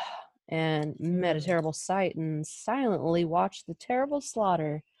around and met a terrible sight and silently watched the terrible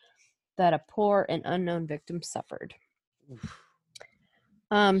slaughter that a poor and unknown victim suffered.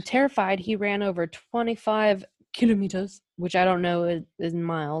 Terrified, he ran over 25 kilometers, which I don't know is in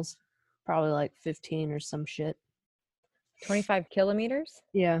miles, probably like 15 or some shit. 25 kilometers?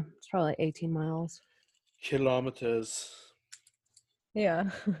 Yeah, it's probably like 18 miles, Kilometers. Yeah.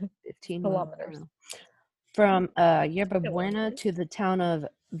 15 Kilometers. miles. I don't know. From Yerba Buena Kilometers. to the town of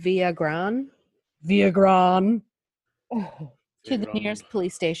Villagran to the nearest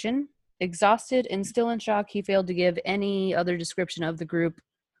police station. Exhausted and still in shock, he failed to give any other description of the group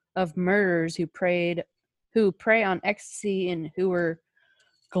of murderers who prey on ecstasy and who were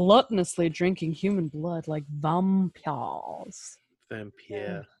gluttonously drinking human blood like vampires.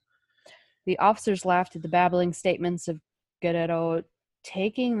 Vampire. The officers laughed at the babbling statements of Guerrero,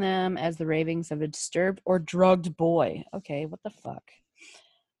 taking them as the ravings of a disturbed or drugged boy. Okay, what the fuck?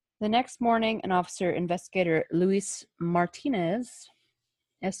 The next morning, an officer, investigator Luis Martinez,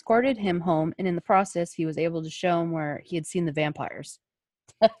 escorted him home, and in the process, he was able to show him where he had seen the vampires.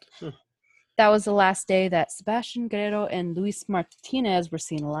 That was the last day that Sebastian Guerrero and Luis Martinez were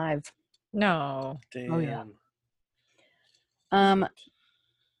seen alive. No. Damn. Oh, yeah.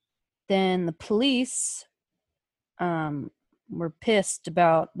 Then the police were pissed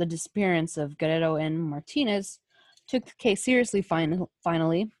about the disappearance of Guerrero and Martinez, took the case seriously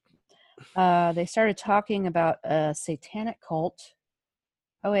finally. They started talking about a satanic cult.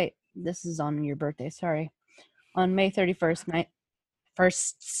 Oh, wait, this is on your birthday, sorry. On May 31st,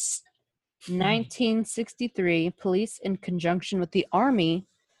 1963, police, in conjunction with the army,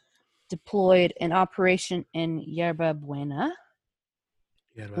 deployed an operation in Yerba Buena.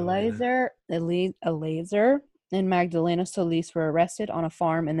 Laser and Magdalena Solis were arrested on a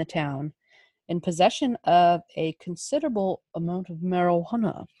farm in the town in possession of a considerable amount of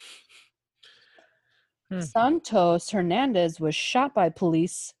marijuana. Santos Hernandez was shot by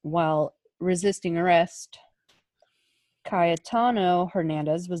police while resisting arrest. Cayetano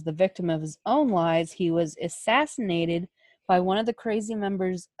Hernandez was the victim of his own lies. He was assassinated by one of the crazy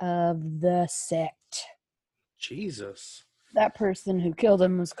members of the sect. Jesus. That person who killed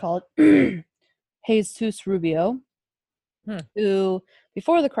him was called Jesus Rubio, who,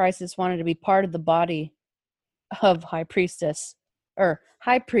 before the crisis, wanted to be part of the body of High Priestess. Okay,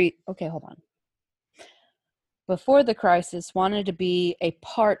 hold on. Before the crisis, wanted to be a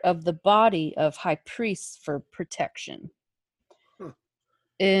part of the body of High Priests for protection.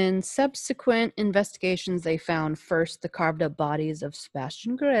 In subsequent investigations, they found first the carved up bodies of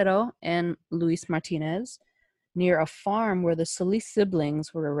Sebastian Guerrero and Luis Martinez near a farm where the Solis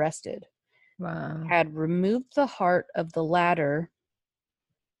siblings were arrested. Wow. Had removed the heart of the latter,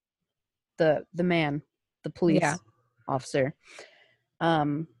 the man, the police officer.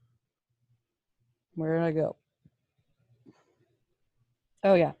 Where did I go?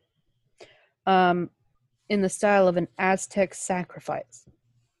 Oh yeah. In the style of an Aztec sacrifice.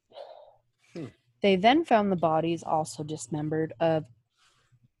 They then found the bodies, also dismembered, of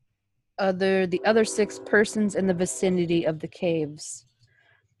the other 6 persons in the vicinity of the caves.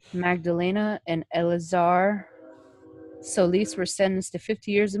 Magdalena and Eleazar Solis were sentenced to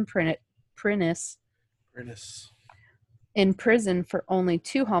 50 years in prison for only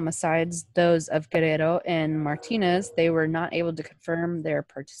 2 homicides, those of Guerrero and Martinez. They were not able to confirm their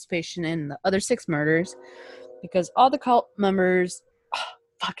participation in the other 6 murders because all the cult members...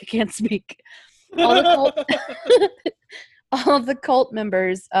 I can't speak. All of the cult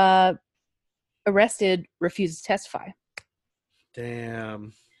members arrested refused to testify.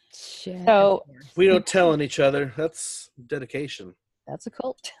 Damn. Shit. So We don't tell on each other. That's dedication. that's a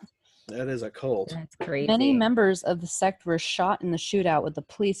cult. That is a cult. That's crazy. Many members of the sect were shot in the shootout with the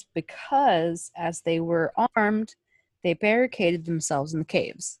police because, as they were armed, they barricaded themselves in the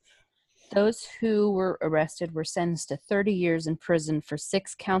caves. Those who were arrested were sentenced to 30 years in prison for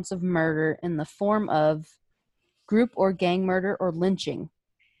 6 counts of murder in the form of group or gang murder or lynching.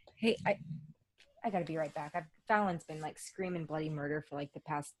 Hey, I gotta be right back. Fallon's been like screaming bloody murder for like the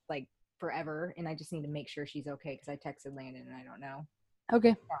past like forever, and I just need to make sure she's okay because I texted Landon and I don't know.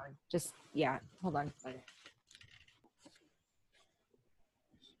 Okay. Just yeah, hold on.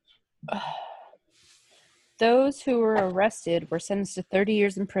 Those who were arrested were sentenced to 30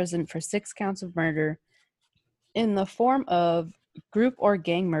 years in prison for 6 counts of murder in the form of group or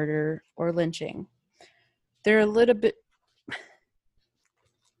gang murder or lynching. They're illiterate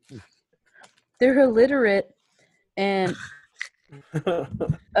and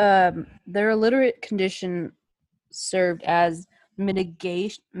their illiterate condition served as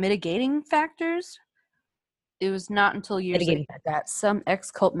mitigating factors. It was not until years later that some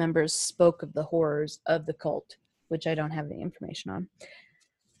ex-cult members spoke of the horrors of the cult, which I don't have any information on.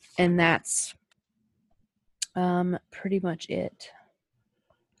 And that's pretty much it.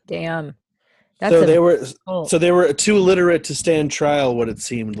 Damn. So they were too illiterate to stand trial, what it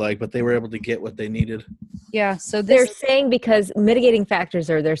seemed like, but they were able to get what they needed. Yeah, so they're saying because mitigating factors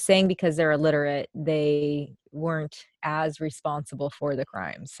are they're saying because they're illiterate, they weren't as responsible for the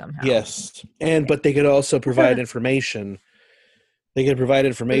crimes somehow. Yes. But they could also provide information. They could provide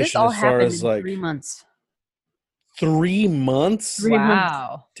information as far as like 3 months. 3 months? 3 months.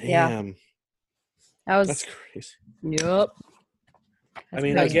 Wow. Damn. Yeah. That's crazy. Yep. I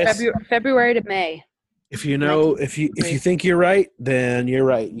mean, I guess February to May. if you know, if you think you're right, then you're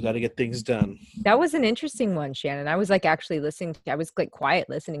right. You got to get things done. That was an interesting one, Shannon. I was like actually listening. I was like quiet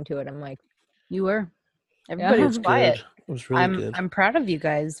listening to it. I'm like, you were. Everybody was quiet. Good. It was really good. I'm proud of you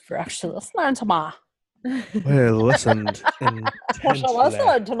guys for actually listening to me. Well, listened. Listen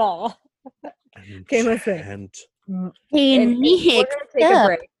to me. Okay, listen.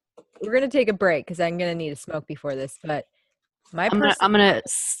 We're gonna take a break because I'm gonna need a smoke before this. But I'm gonna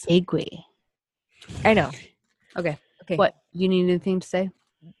segue. I know. Okay. What, you need anything to say?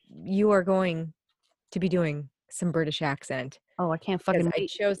 You are going to be doing some British accent. Oh, I can't fucking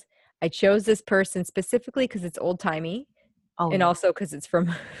wait. I chose this person specifically because it's old timey, and also because it's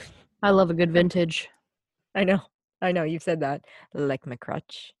from. I love a good vintage. I know. You've said that. Like my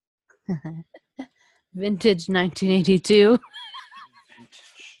crutch. Vintage 1982.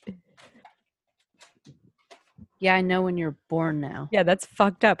 Yeah, I know when you're born now. Yeah, that's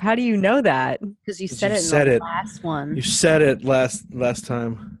fucked up. How do you know that? Because you said it in the last one. You said it last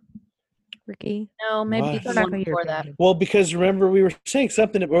time. Ricky. No, maybe the one before that. Well, because remember we were saying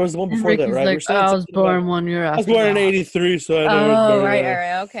something. Or was the one before Ricky's that, right? Like, I was born 1 year after. I was born in '83, so I know. Oh,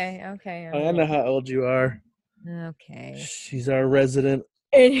 right. Okay. I know how old you are. Okay. She's our resident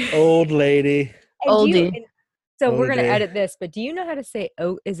old lady. Oldie. So we're gonna edit this, but do you know how to say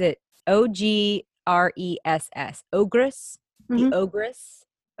is it OGRESS? Ogress? Mm-hmm. The ogress?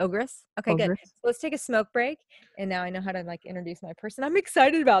 Ogress? Okay, Ogress. good. So let's take a smoke break. And now I know how to like introduce my person. I'm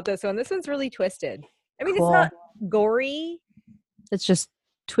excited about this one. This one's really twisted. I mean, It's not gory. It's just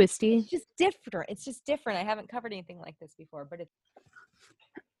twisty. It's just different. I haven't covered anything like this before, but it's.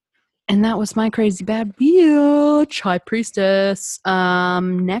 And that was my crazy bad bitch, High Priestess.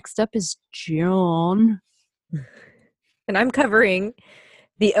 Next up is John. And I'm covering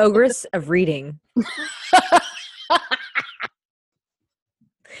the Ogress of Reading.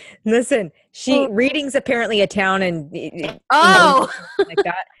 Listen, Reading's apparently a town and like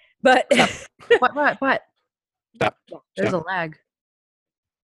that. But what? Stop. There's a lag.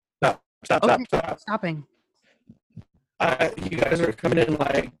 Stop. Stopping. You guys are coming in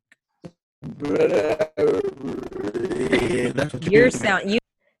like. That's what your sound.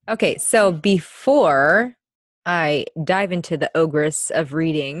 Okay, so before I dive into the Ogress of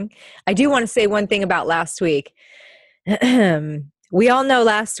Reading, I do want to say one thing about last week. We all know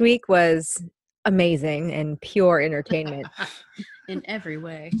last week was amazing and pure entertainment. In every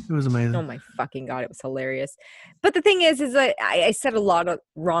way. It was amazing. Oh my fucking God, it was hilarious. But the thing is that I said a lot of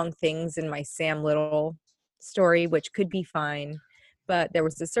wrong things in my Sam Little story, which could be fine. But there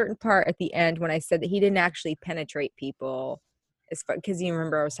was a certain part at the end when I said that he didn't actually penetrate people. Because you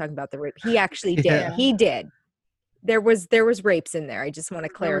remember I was talking about the rape. He actually did. Yeah. He did. There was rapes in there. I just want to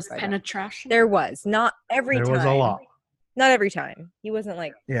clarify. Penetration? There was. Not every time. There was a lot. Not every time. He wasn't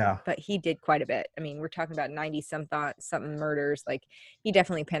like, yeah. But he did quite a bit. I mean, we're talking about 90-something murders. Like, he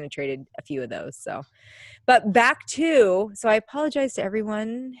definitely penetrated a few of those. So, but back to, so I apologize to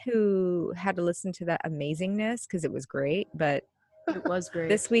everyone who had to listen to that amazingness because it was great. But it was great.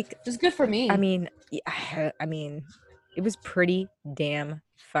 This week, it was good for me. I mean, it was pretty damn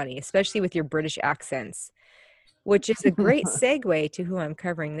funny, especially with your British accents, which is a great segue to who I'm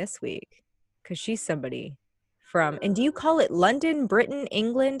covering this week because she's somebody from, and do you call it London, Britain,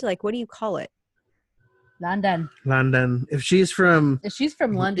 England? Like, what do you call it? London. London. If she's from If she's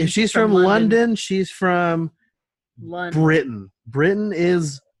from London, if she's from London, she's from London. Britain. Britain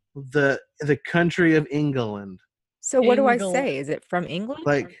is the country of England. So what do I England. say? Is it from England?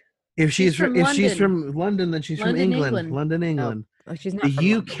 Like if she's from if she's London. from London, then she's London, from England. England. London, England. Oh, she's not The from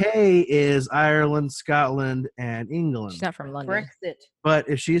London. UK is Ireland, Scotland, and England. She's not from London. Brexit. But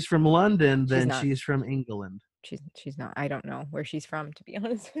if she's from London, then not. she's from England. She's not. I don't know where she's from, to be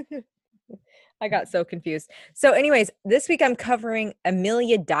honest with you. I got so confused. So anyways, this week I'm covering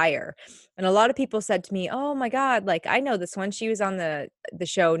Amelia Dyer. And a lot of people said to me, oh my God, like I know this one. She was on the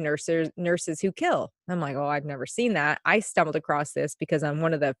show Nurses Who Kill. I'm like, oh, I've never seen that. I stumbled across this because on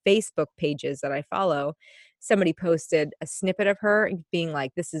one of the Facebook pages that I follow, somebody posted a snippet of her being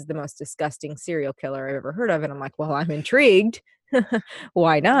like, this is the most disgusting serial killer I've ever heard of. And I'm like, well, I'm intrigued.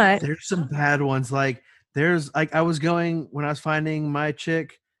 Why not? There's some bad ones. Like there's like I was going when I was finding my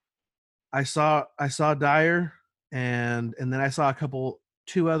chick. I saw Dyer and then I saw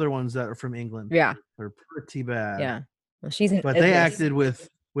two other ones that are from England. Yeah. They're pretty bad. Yeah. Well, she's in But they Iblis.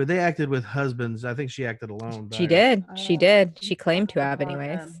 acted with husbands. I think she acted alone. She Dyer. did. She did. She claimed to have, about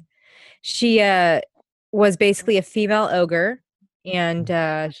anyways. them. She was basically a female ogre, and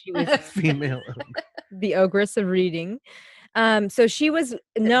she was Female. the ogress of reading. So she was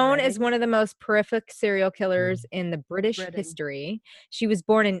known as one of the most prolific serial killers in the British Britain. history. She was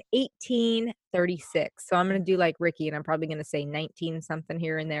born in 1836. So I'm going to do like Ricky, and I'm probably going to say 19 something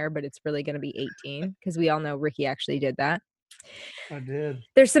here and there, but it's really going to be 18 because we all know Ricky actually did that. I did.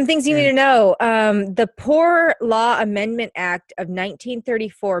 There's some things you need to know. The Poor Law Amendment Act of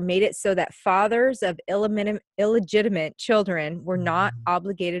 1934 made it so that fathers of illegitimate children were not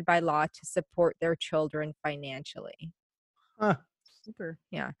obligated by law to support their children financially. Huh. Super.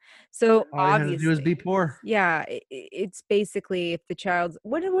 Yeah. So All you had to obviously, do is be poor. yeah, it's basically if the child's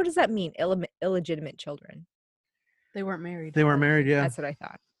what does that mean? Illegitimate children. They weren't married. They weren't married. Yeah. That's what I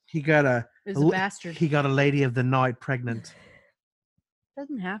thought. He got a It was a bastard. He got a lady of the night pregnant.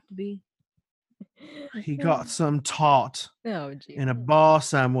 Doesn't have to be. He got some tot Oh, gee. in a bar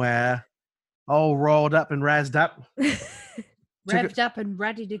somewhere, all rolled up and razzed up. Revved up and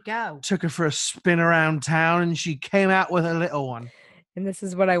ready to go. Took her for a spin around town, and she came out with a little one. And this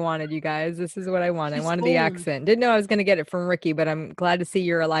is what I wanted, you guys. This is what I want. I She's wanted the old. accent. Didn't know I was going to get it from Ricky, but I'm glad to see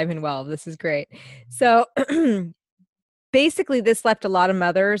you're alive and well. This is great. So basically, this left a lot of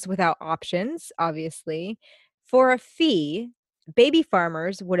mothers without options, obviously. For a fee, baby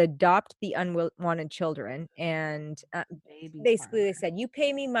farmers would adopt the unwanted children. And Baby basically, they farmer. said, you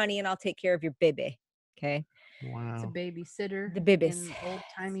pay me money and I'll take care of your baby. Okay. It's a Wow. babysitter. The babies. in Old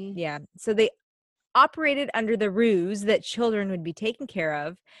timey. Yeah. So they operated under the ruse that children would be taken care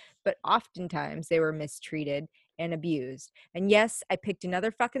of, but oftentimes they were mistreated and abused. And yes, I picked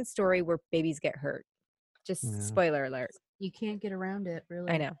another fucking story where babies get hurt. Just Yeah. spoiler alert. You can't get around it, really.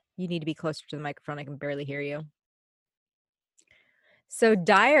 I know. You need to be closer to the microphone. I can barely hear you. So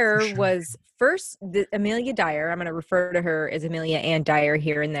Dyer sure. was first, Amelia Dyer. I'm going to refer to her as Amelia and Dyer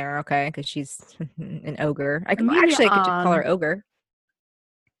here and there, okay? Because she's an ogre. I could Amelia, actually I could just call her ogre.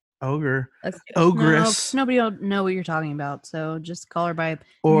 Ogre. Let's do it. No, Ogress. 'cause nobody will know what you're talking about. So just call her by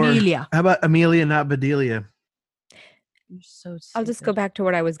Or Amelia. how about Amelia, not Bedelia? You're so I'll just go stupid. back to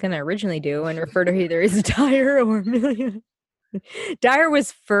what I was going to originally do and refer to her either as Dyer or Amelia. Dyer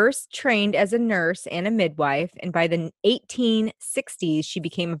was first trained as a nurse and a midwife, and by the 1860s, she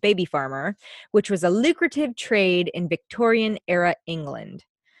became a baby farmer, which was a lucrative trade in Victorian-era England.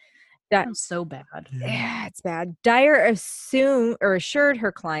 That Sounds so bad. Yeah, it's bad. Dyer assured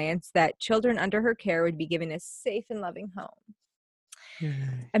her clients that children under her care would be given a safe and loving home. Yay.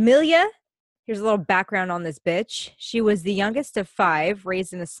 Amelia, here's a little background on this bitch. She was the youngest of 5,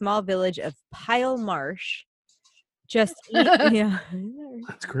 raised in a small village of Pyle Marsh. Yeah.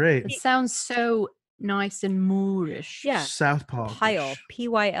 That's great. It sounds so nice and Moorish. Yeah. Southpaw. Pyle,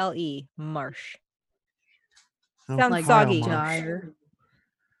 Pyle, Marsh. Oh, Sounds Like soggy. Dyer.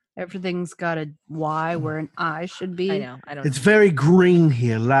 Everything's got a Y where an I should be. I know. I don't It's know. very green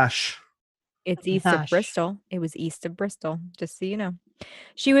here, lush. It's east of Hush. Bristol. It was east of Bristol, just so you know.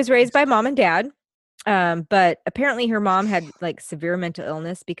 She was raised by mom and dad. But apparently her mom had like severe mental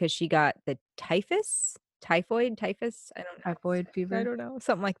illness because she got the typhus. I don't know. Typhoid I fever. don't know,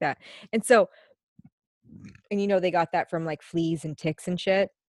 something like that. And so, and you know, they got that from like fleas and ticks and shit,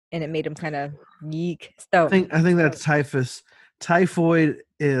 and it made them kind of yeek. So I think that's typhus. Typhoid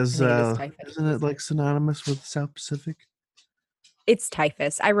is, I think it is typhus. isn't it like synonymous with South Pacific? it's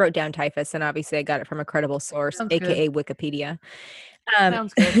typhus. I wrote down typhus, and obviously I got it from a credible source, Sounds aka Wikipedia.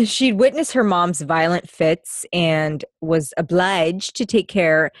 Sounds good. She'd witnessed her mom's violent fits and was obliged to take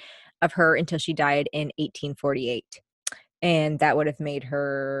care of her until she died in 1848. And that would have made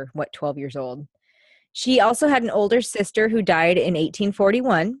her, 12 years old. She also had an older sister who died in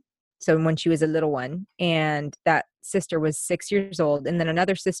 1841. So when she was a little one, and that sister was 6 years old. And then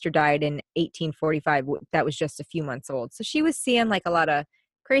another sister died in 1845. That was just a few months old. So she was seeing like a lot of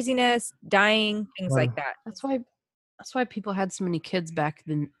craziness, dying, things like that. That's why people had so many kids back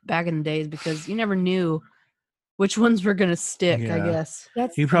in the days, because you never knew which ones were gonna stick. I Yeah. guess.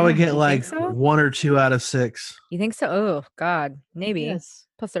 That's You probably yeah, get you like think so? 1 or 2 out of 6. You think so? Oh God, maybe. Yes.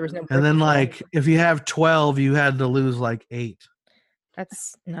 Plus there was no. And birth then control. like if you have 12, you had to lose like 8.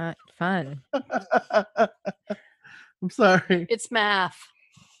 That's not fun. I'm sorry. It's math.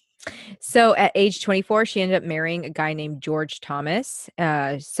 So at age 24, she ended up marrying a guy named George Thomas.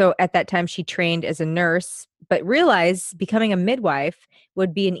 So at that time, she trained as a nurse, but realized becoming a midwife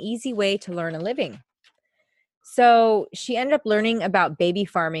would be an easy way to learn a living. So she ended up learning about baby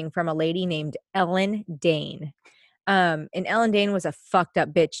farming from a lady named Ellen Dane. And Ellen Dane was a fucked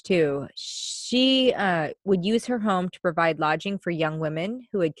up bitch too. She would use her home to provide lodging for young women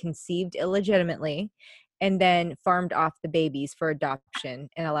who had conceived illegitimately, and then farmed off the babies for adoption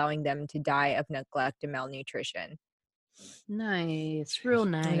and allowing them to die of neglect and malnutrition. Nice, real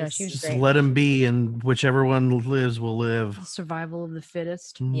nice. know, she was Just great. let them be, and whichever one lives will live. The survival of the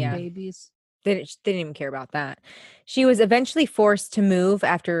fittest. Yeah. Babies. They didn't even care about that. She was eventually forced to move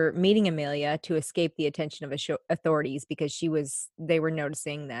after meeting Amelia to escape the attention of authorities, because they were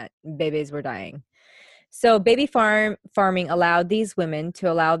noticing that babies were dying. So baby farming allowed these women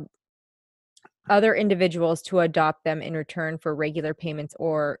to allow other individuals to adopt them in return for regular payments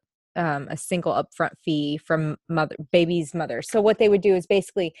or a single upfront fee from baby's mother. So what they would do is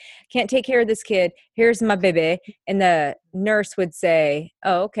basically, can't take care of this kid, here's my baby, and the nurse would say,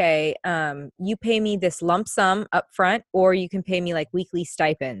 oh, okay, you pay me this lump sum upfront, or you can pay me like weekly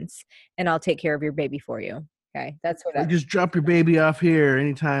stipends, and I'll take care of your baby for you. Okay, that's what Just drop your baby off here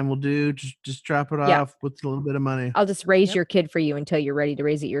anytime will do. Just drop it Yeah. off with a little bit of money. I'll just raise your kid for you until you're ready to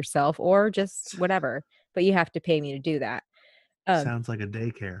raise it yourself, or just whatever, but you have to pay me to do that. Sounds like a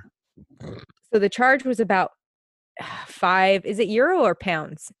daycare. So the charge was about 5, is it euro or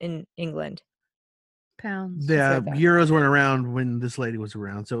pounds in England? Pounds. Yeah, that. euros weren't around when this lady was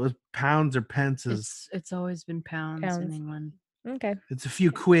around, so it was pounds or pences. It's always been pounds in Pounds. England. Okay. It's a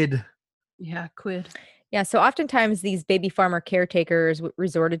few quid. Yeah, quid. Yeah, so oftentimes these baby farmer caretakers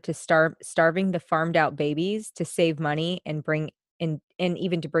resorted to starving the farmed out babies to save money and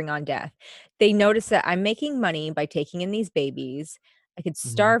even to bring on death. They noticed that I'm making money by taking in these babies. I could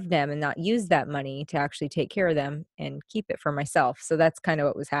starve them and not use that money to actually take care of them and keep it for myself. So that's kind of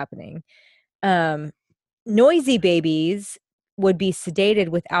what was happening. Noisy babies would be sedated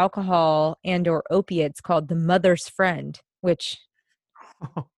with alcohol and or opiates called the mother's friend, which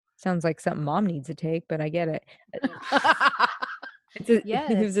sounds like something mom needs to take, but I get it.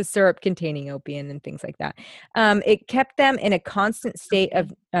 It was a syrup containing opium and things like that. It kept them in a constant state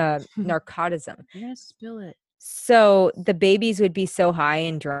of narcotism. You're gonna spill it. So the babies would be so high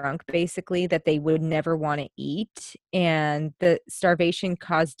and drunk, basically, that they would never want to eat. And the starvation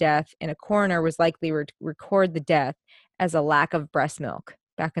caused death, and a coroner was likely to record the death as a lack of breast milk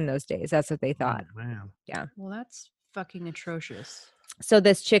back in those days. That's what they thought. Oh, man. Yeah. Well, that's fucking atrocious. So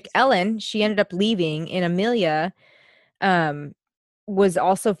this chick, Ellen, she ended up leaving, and Amelia was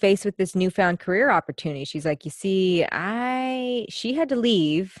also faced with this newfound career opportunity. She's like, you see, she had to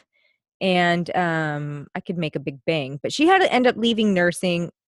leave, and I could make a big bang, but she had to end up leaving nursing.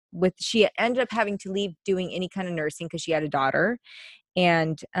 She ended up having to leave doing any kind of nursing because she had a daughter,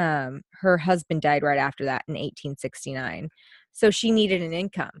 and her husband died right after that in 1869. So she needed an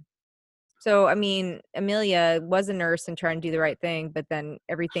income. So, I mean, Amelia was a nurse and trying to do the right thing, but then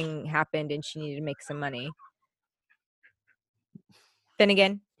everything happened and she needed to make some money.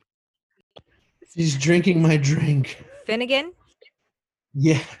 Finnegan? She's drinking my drink. Finnegan?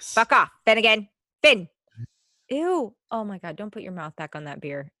 Yes. Fuck off, Finnegan. Finn. Ew. Oh my God. Don't put your mouth back on that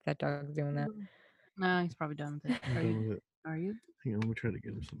beer. That dog's doing that. No, he's probably done with it. I'm done with it. Are you? Hang on, let me try to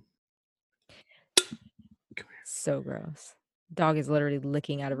get him some. Come here. So gross. Dog is literally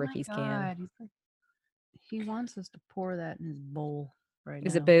licking out of Oh my Ricky's can. God, he wants us to pour that in his bowl right now.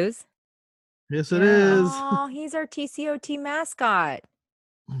 Is it booze? Yes, it Yeah. is. Oh, he's our TCOT mascot.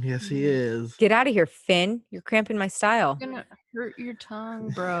 Yes, he is. Get out of here, Finn. You're cramping my style. You're gonna hurt your tongue,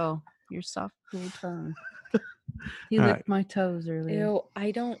 bro. Your soft little tongue. He All licked right. my toes earlier. Ew,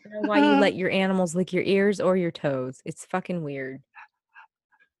 I don't know why you let your animals lick your ears or your toes. It's fucking weird.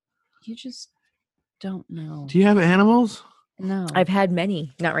 You just don't know. Do you have animals? No. I've had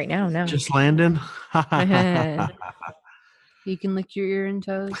many. Not right now, no. Just Landon? You can lick your ear and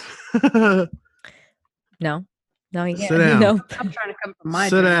toes. No, you Sit can't. down. No. Stop trying to come from my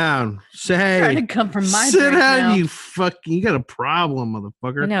Sit drink. down. Trying to Say, come from my sit drink down, now. you fucking. You got a problem, I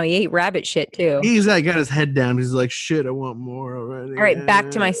motherfucker. know he ate rabbit shit too. He's like got his head down. He's like, shit, I want more already. All right,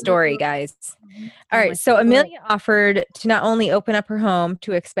 back to my story, guys. All Oh my right, so God. Amelia offered to not only open up her home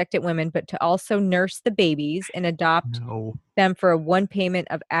to expectant women, but to also nurse the babies and adopt No. them for one big payment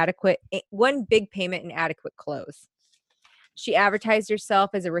in adequate clothes. She advertised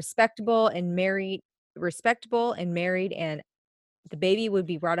herself as a respectable and married, and the baby would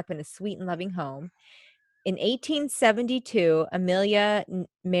be brought up in a sweet and loving home. In 1872, Amelia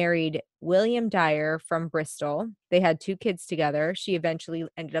married William Dyer from Bristol. They had 2 kids together. She eventually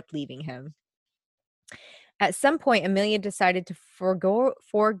ended up leaving him. At some point, Amelia decided to forego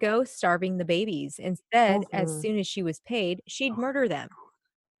starving the babies. Instead, as soon as she was paid, she'd murder them.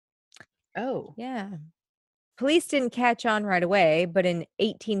 Oh. Yeah. Police didn't catch on right away, but in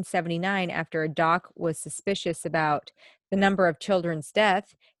 1879, after a doc was suspicious about the number of children's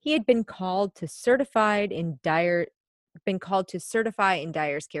death, he had been called to certify in Dyer's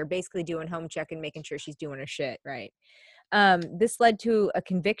care, basically doing home check and making sure she's doing her shit right. This led to a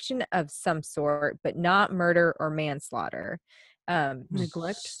conviction of some sort, but not murder or manslaughter.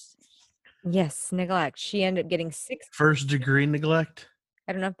 Neglect? Yes, neglect. She ended up getting 6. First degree neglect?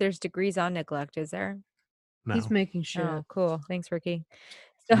 I don't know if there's degrees on neglect, is there? No. He's making shit Oh, up. cool. Thanks, Ricky.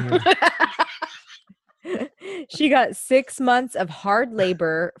 So she got 6 months of hard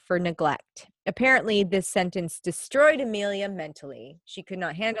labor for neglect. Apparently, this sentence destroyed Amelia mentally. She could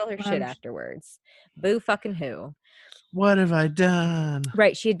not handle her shit afterwards. Boo fucking who. What have I done?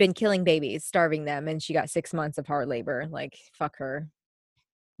 Right. She had been killing babies, starving them, and she got 6 months of hard labor. Like, fuck her.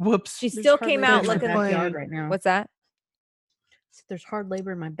 Whoops. She There's still hard came labor out in my looking backyard like. right now. What's that? There's hard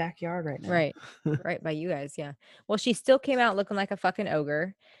labor in my backyard right now. Right. Right by you guys. Yeah. Well, she still came out looking like a fucking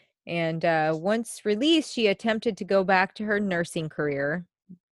ogre. And once released, she attempted to go back to her nursing career,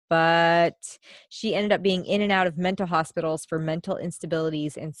 but she ended up being in and out of mental hospitals for mental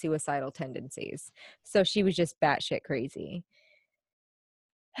instabilities and suicidal tendencies. So she was just batshit crazy.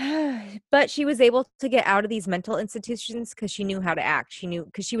 But she was able to get out of these mental institutions because she knew how to act. She knew,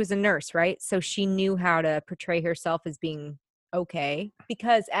 because she was a nurse, right? So she knew how to portray herself as being okay,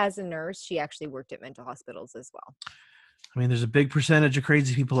 because as a nurse, she actually worked at mental hospitals as well. I mean, there's a big percentage of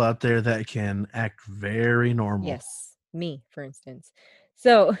crazy people out there that can act very normal. Yes, me, for instance.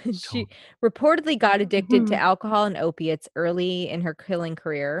 So she reportedly got addicted to alcohol and opiates early in her killing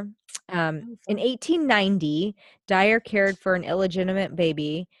career. In 1890, Dyer cared for an illegitimate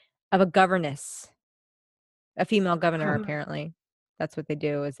baby of a governess, a female governor, apparently. That's what they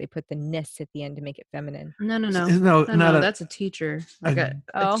do, is they put the "ness" at the end to make it feminine. No. No, not a, That's a teacher. Like a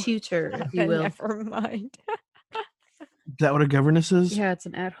Oh. tutor, if you will. Never mind. is that what a governess is? Yeah, it's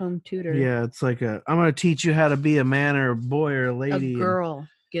an at-home tutor. Yeah, it's like I'm going to teach you how to be a man or a boy or a A lady. girl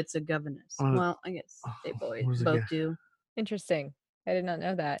gets a governess. Uh, Well, I guess they what was it both again? do. Interesting. I did not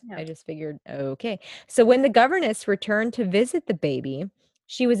know that. Yeah. I just figured, okay. So when the governess returned to visit the baby,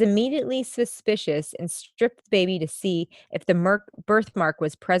 she was immediately suspicious and stripped the baby to see if the birthmark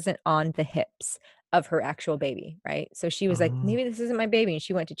was present on the hips of her actual baby, right? So she was like, maybe this isn't my baby. And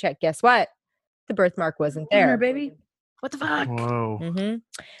she went to check. Guess what? The birthmark wasn't Her there. baby? What the fuck? Whoa. Mm-hmm.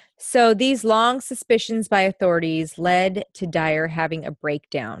 So these long suspicions by authorities led to Dyer having a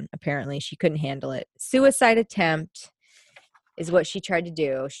breakdown. Apparently, she couldn't handle it. Suicide attempt is what she tried to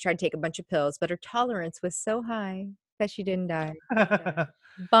do. She tried to take a bunch of pills, but her tolerance was so high that she didn't die.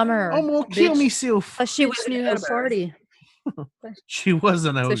 Bummer. I'm going to kill Bitch. myself. Plus, she Bitch was knew how to party. She was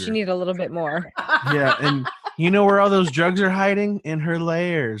an ogre. so she needed a little bit more. Yeah, and you know where all those drugs are hiding? In her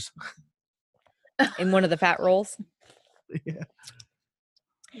layers. In one of the fat rolls. Yeah.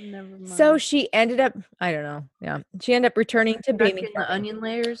 Never mind. So she ended up, I don't know. Yeah. She ended up returning to Back baby. in the onion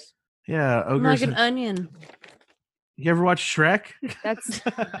layers. Yeah, I'm ogres. like an onion. You ever watch Shrek? That's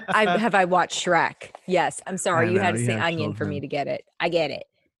have I watched Shrek? Yes. I'm sorry. I You had know, to you say have onion for me children. to get it. I get it.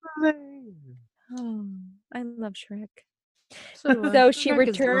 Oh, I love Shrek. So, do I. So she Shrek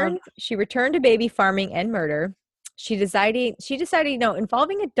is love. returned. She returned to baby farming and murder. She decided,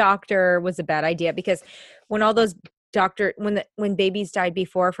 involving a doctor was a bad idea, because when all those when babies died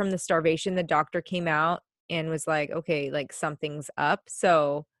before from the starvation, the doctor came out and was like, okay, like something's up.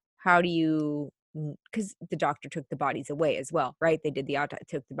 So how do you? Because the doctor took the bodies away as well, right? They did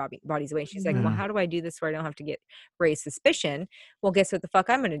took the bodies away. She's like, well, Mhm. how do I do this where I don't have to raise suspicion? Well, guess what the fuck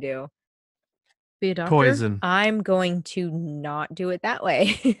I'm going to do? Be a doctor. Poison. I'm going to not do it that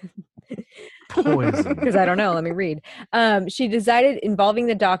way. Poison. Because I don't know. Let me read. She decided involving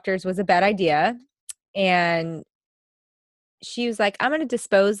the doctors was a bad idea. And she was like, I'm going to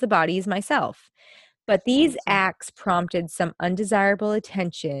dispose the bodies myself. But these Awesome. acts prompted some undesirable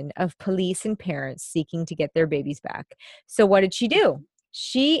attention of police and parents seeking to get their babies back. So what did she do?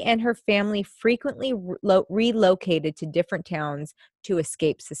 She and her family frequently relocated to different towns to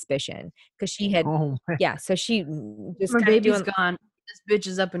escape suspicion because she had, Oh man. yeah. So she just My kind of baby's doing, gone. This bitch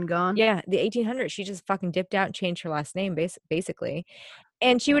is up and gone. yeah, the 1800s. She just fucking dipped out and changed her last name, basically.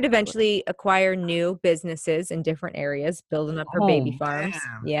 And she would eventually acquire new businesses in different areas, building up her baby farms.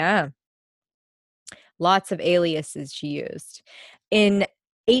 man. Yeah. Lots of aliases she used. In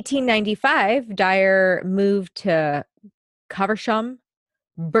 1895, Dyer moved to Caversham,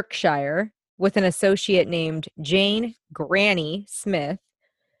 Berkshire, with an associate named Jane Granny Smith.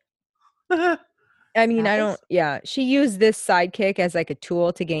 I mean, she used this sidekick as like a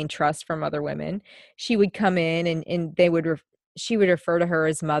tool to gain trust from other women. She would come in and they would, she would refer to her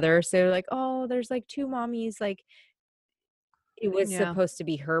as mother. So like, oh, there's like two mommies, like it was supposed to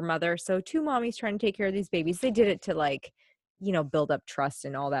be her mother. So two mommies trying to take care of these babies. They did it to like, build up trust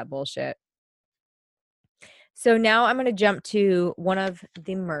and all that bullshit. So now I'm going to jump to one of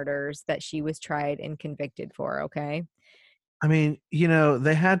the murders that she was tried and convicted for. Okay. I mean,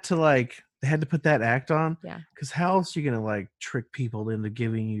 they had to put that act on. Yeah. Because how else are you gonna like trick people into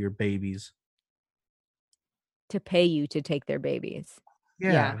giving you your babies? To pay you to take their babies.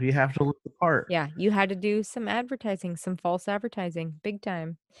 Yeah. You have to look the part. Yeah. You had to do some advertising, some false advertising, big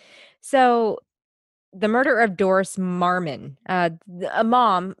time. So the murder of Doris Marmon,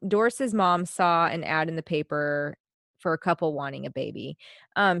 Doris's mom saw an ad in the paper for a couple wanting a baby.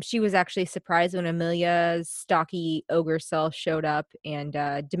 She was actually surprised when Amelia's stocky ogre self showed up and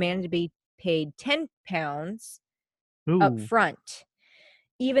demanded to be paid £10 up Ooh. front.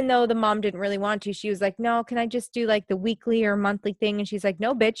 Even though the mom didn't really want to, she was like, no, can I just do like the weekly or monthly thing? And she's like,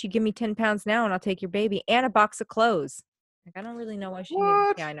 no, bitch, you give me £10 now and I'll take your baby and a box of clothes. Like, I don't really know why she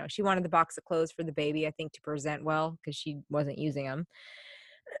What? Yeah, I know. She wanted the box of clothes for the baby, I think, to present well because she wasn't using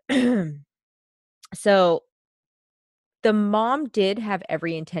them. So the mom did have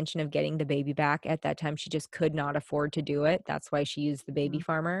every intention of getting the baby back at that time. She just could not afford to do it. That's why she used the baby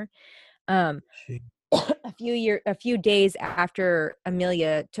farmer. A few days after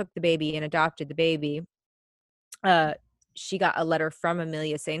Amelia took the baby and adopted the baby, she got a letter from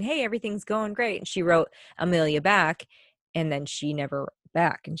Amelia saying, hey, everything's going great. And she wrote Amelia back, and then she never wrote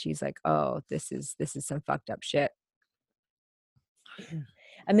back. And she's like, oh, this is some fucked up shit.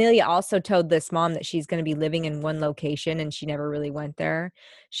 Amelia also told this mom that she's going to be living in one location, and she never really went there.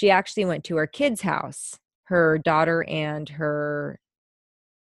 She actually went to her kid's house, her daughter and her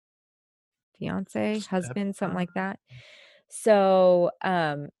fiance, husband, something like that. So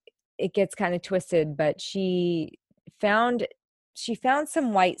it gets kind of twisted, but she found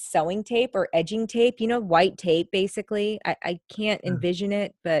some white sewing tape or edging tape, white tape, basically. I can't envision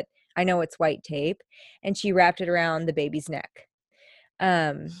it, but I know it's white tape. And she wrapped it around the baby's neck.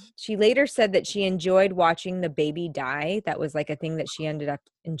 She later said that she enjoyed watching the baby die. That was like a thing that she ended up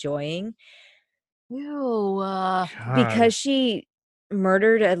enjoying. Ew. Because she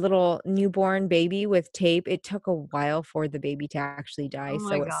murdered a little newborn baby with tape. It took a while for the baby to actually die, Oh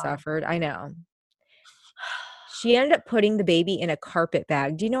my so it God. suffered. I know. She ended up putting the baby in a carpet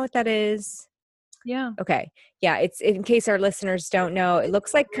bag. Do you know what that is? Yeah. Okay. Yeah, it's in case our listeners don't know, it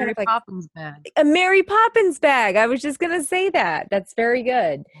looks like kind Mary of like Poppins bag. a Mary Poppins bag. I was just gonna say that. That's very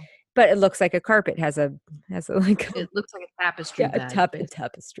good. But it looks like a carpet has a like It looks like a tapestry a bag.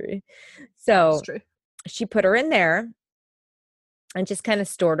 tapestry. So Tapestry. she put her in there and just kind of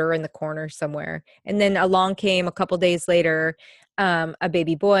stored her in the corner somewhere. And then along came a couple days later, a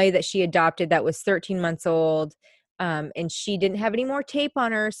baby boy that she adopted that was 13 months old. And she didn't have any more tape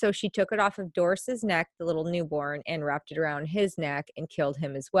on her. So she took it off of Doris's neck, the little newborn, and wrapped it around his neck and killed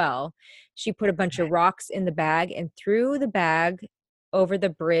him as well. She put a bunch of rocks in the bag and threw the bag over the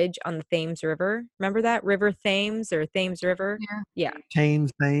bridge on the Thames River. Remember that? River Thames or Thames River? Yeah.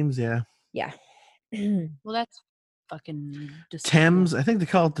 Thames, yeah. Yeah. Well, that's fucking Thames. I think they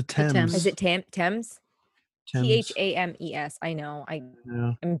call it the Thames. Thames. Is it Thames? Thames. Thames. I know.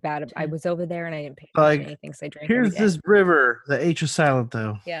 I'm bad. I was over there and I didn't pay attention to anything, so I drank every Here's day. this river. The H is silent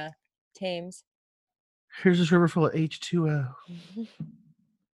though. Yeah. Thames. Here's this river full of H2O.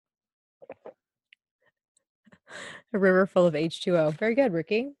 A river full of H2O. Very good,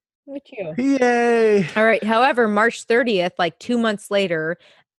 Ricky. Look at you. Yay! All right. However, March 30th, like 2 months later,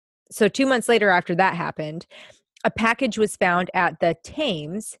 so 2 months later after that happened, a package was found at the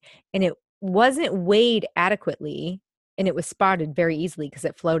Thames, and it wasn't weighed adequately, and it was spotted very easily because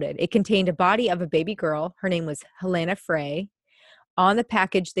it floated. It contained a body of a baby girl. Her name was Helena Frey. On the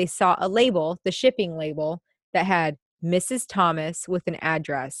package, they saw a label, the shipping label, that had Mrs. Thomas with an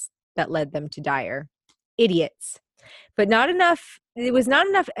address that led them to Dyer. Idiots. But not enough. It was not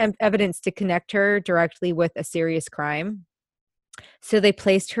enough evidence to connect her directly with a serious crime. So they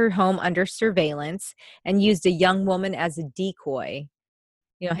placed her home under surveillance and used a young woman as a decoy.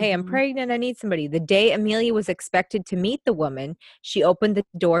 You know, hey, I'm pregnant. I need somebody. The day Amelia was expected to meet the woman, she opened the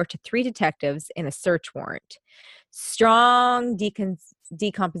door to 3 detectives and a search warrant. Strong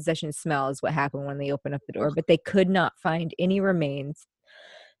decomposition smell is what happened when they opened up the door, but they could not find any remains.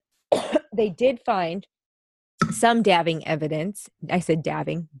 They did find some damning evidence. I said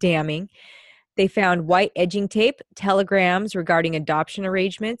damning. They found white edging tape, telegrams regarding adoption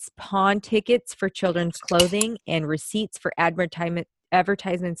arrangements, pawn tickets for children's clothing, and receipts for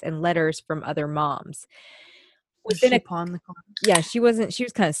advertisements and letters from other moms. Yeah, she was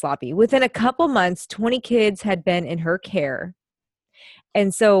kind of sloppy. Within a couple months, 20 kids had been in her care.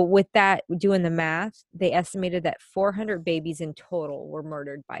 And so with that, doing the math, they estimated that 400 babies in total were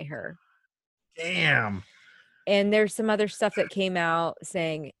murdered by her. Damn. And there's some other stuff that came out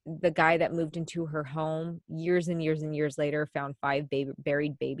saying the guy that moved into her home years and years and years later found 5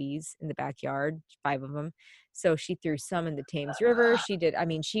 buried babies in the backyard, 5 of them. So she threw some in the Thames River.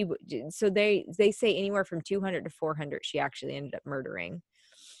 So they say anywhere from 200 to 400 she actually ended up murdering.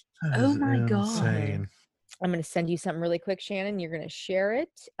 Oh my insane. God. I'm going to send you something really quick, Shannon. You're going to share it.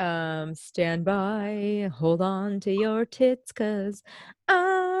 Stand by. Hold on to your tits, because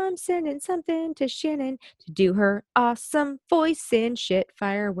I'm sending something to Shannon to do her awesome voice and shit.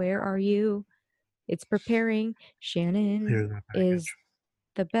 Fire, where are you? It's preparing. Shannon is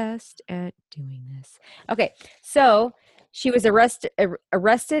the best at doing this. Okay, so she was arrested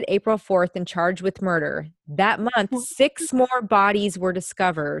April 4th and charged with murder. That month, 6 more bodies were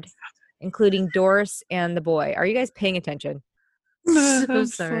discovered, including Doris and the boy. Are you guys paying attention? So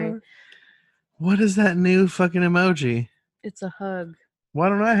sorry. What is that new fucking emoji? It's a hug. Why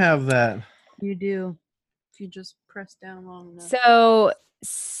don't I have that? You do. If you just press down long enough. So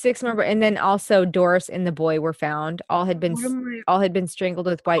 6 more, and then also Doris and the boy were found. All had been strangled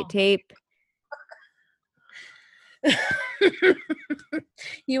with white tape.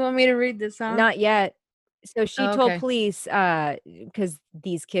 You want me to read this out? Not yet. So she told Okay. police, because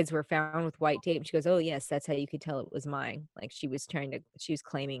these kids were found with white tape. She goes, "Oh yes, that's how you could tell it was mine." Like she was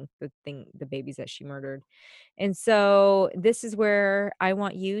claiming the babies that she murdered. And so this is where I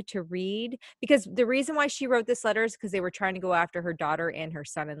want you to read, because the reason why she wrote this letter is because they were trying to go after her daughter and her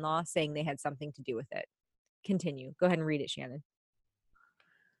son-in-law, saying they had something to do with it. Continue. Go ahead and read it, Shannon.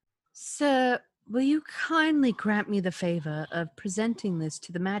 Sir, will you kindly grant me the favor of presenting this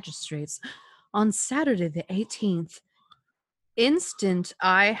to the magistrates on Saturday the 18th? Instant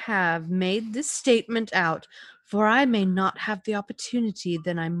I have made this statement out, for I may not have the opportunity,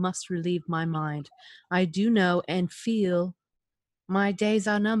 then I must relieve my mind. I do know and feel my days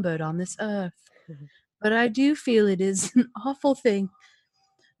are numbered on this earth, but I do feel it is an awful thing,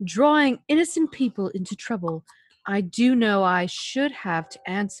 drawing innocent people into trouble. I do know I should have to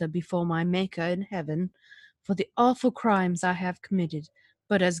answer before my Maker in heaven for the awful crimes I have committed,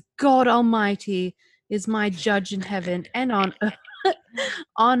 but as God Almighty is my judge in heaven and on earth,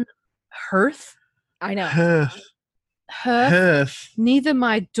 on hearth, I know. Hearth. neither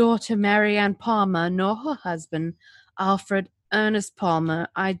my daughter Marianne Palmer nor her husband Alfred Ernest Palmer,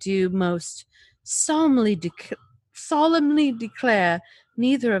 I do most solemnly declare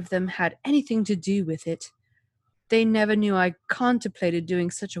neither of them had anything to do with it. They never knew I contemplated doing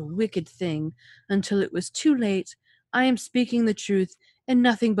such a wicked thing until it was too late. I am speaking the truth and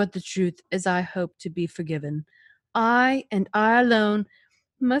nothing but the truth, as I hope to be forgiven. I and I alone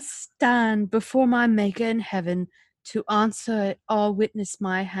must stand before my Maker in heaven to answer it or witness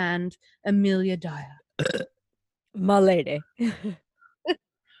my hand, Amelia Dyer. My lady.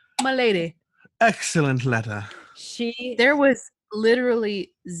 My lady. Excellent letter. There was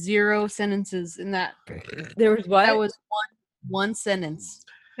literally 0 sentences in that. There was what? That was one sentence.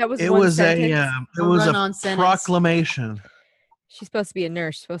 That was It one was sentence? it was a run-on sentence. proclamation. She's supposed to be a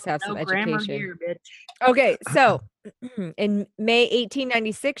nurse. She's supposed to have some No grammar education. here, bitch. Okay, so in May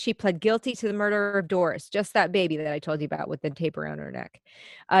 1896, she pled guilty to the murder of Doris, just that baby that I told you about with the tape around her neck.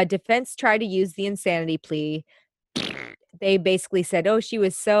 Defense tried to use the insanity plea. They basically said, oh, she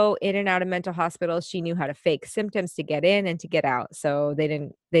was so in and out of mental hospitals, she knew how to fake symptoms to get in and to get out. So they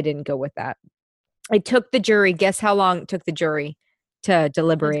didn't go with that. It took the jury. Guess how long it took the jury to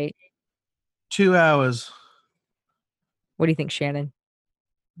deliberate? 2 hours. What do you think, Shannon?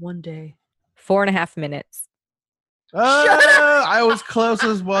 1 day. 4.5 minutes. I was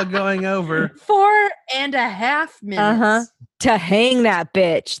closest while going over. 4.5 minutes. To hang that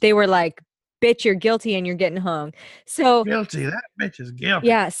bitch. They were like, bitch, you're guilty and you're getting hung. So Guilty. That bitch is guilty.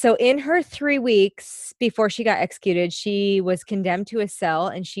 yeah, so in her 3 weeks before she got executed, she was condemned to a cell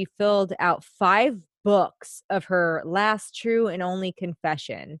and she filled out 5 books of her last true and only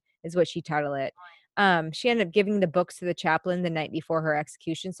confession, is what she titled it. She ended up giving the books to the chaplain the night before her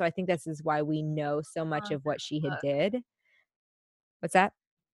execution. So I think this is why we know so much of what she had did. What's that?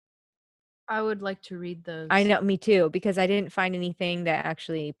 I would like to read those. I know, me too, because I didn't find anything that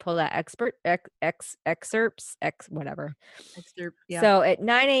actually pulled out excerpts, whatever. Excerpt, yeah. So at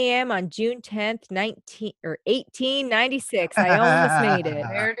 9 a.m. on June 10th, 1896, I almost made it.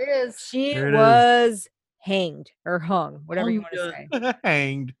 There it is. She There it is. was hanged or hung, whatever you want to Hung. say.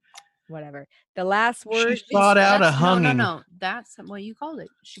 Hanged. Whatever. The last word. She thought out a That's- hanging. No. That's what you called it.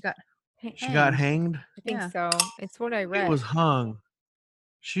 She got She got hanged. I think yeah. so. It's what I read. It was hung.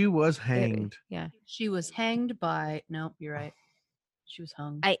 She was hanged. Yeah. She was hanged by. No, you're right. She was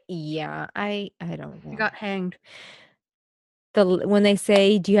hung. I don't know. She got hanged. When they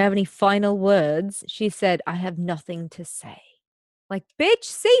say, "Do you have any final words?" She said, "I have nothing to say." Like, bitch,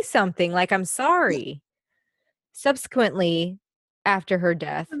 say something. Like, I'm sorry. Subsequently, after her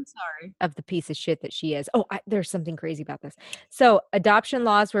death I'm sorry. of the piece of shit that she is. Oh, there's something crazy about this. So adoption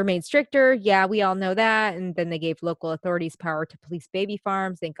laws were made stricter. Yeah, we all know that. And then they gave local authorities power to police baby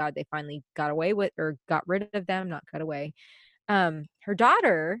farms. Thank God they finally got rid of them, not cut away. Her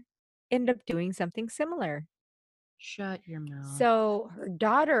daughter ended up doing something similar. Shut your mouth. So her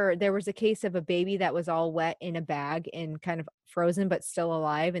daughter, there was a case of a baby that was all wet in a bag and kind of frozen, but still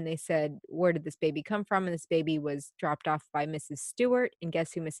alive. And they said, where did this baby come from? And this baby was dropped off by Mrs. Stewart. And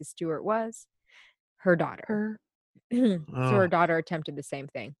guess who Mrs. Stewart was? Her daughter. So her daughter attempted the same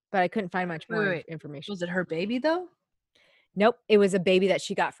thing, but I couldn't find much more Wait. information. Was it her baby though? Nope. It was a baby that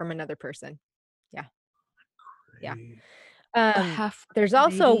she got from another person. Yeah. There's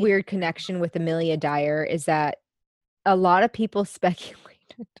also a weird connection with Amelia Dyer, is that a lot of people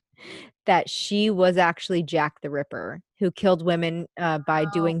speculated that she was actually Jack the Ripper, who killed women by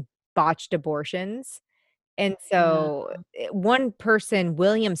doing botched abortions. And so one person,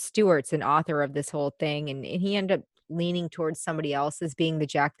 William Stewart's an author of this whole thing, and he ended up leaning towards somebody else as being the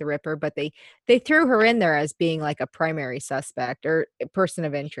Jack the Ripper, but they threw her in there as being like a primary suspect or a person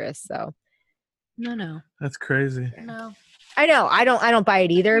of interest. So No. That's crazy. No. I know I don't buy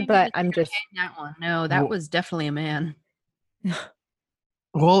it either, Maybe but you I'm just that one. No, that was definitely a man.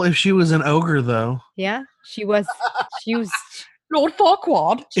 Well, if she was an ogre, though. yeah, she was Lord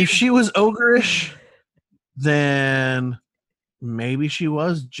Farquaad. If she was ogreish, then maybe she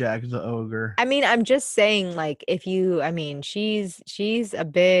was Jack the Ogre. I mean, I'm just saying, like, she's a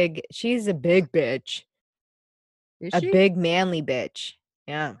big bitch. Is A she? big manly bitch.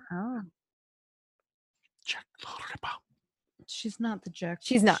 Yeah. Oh, Jack the Ripper. she's not the Jack.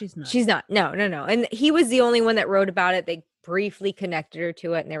 She's not. She's not. She's not. No. And he was the only one that wrote about it. They briefly connected her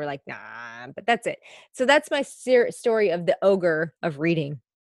to it and they were like, nah, but that's it. So that's my story of the ogre of reading,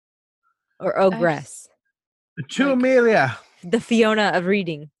 or ogress, To Like- Amelia. the Fiona of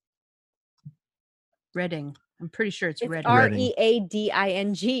reading. Reading. I'm pretty sure it's It's Reading.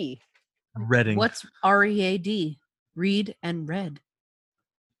 Reading. Reading. What's READ? Read and read.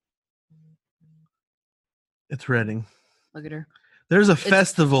 It's Reading. Look at her. There's a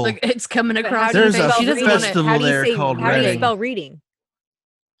festival. Look, it's coming But across. how do you There's her a face. spell She doesn't reading? want festival How do you there say- called How do you Reading. spell reading?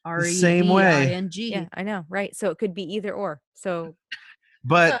 it. same way. REDING. Yeah, I know, right? So it could be either or. So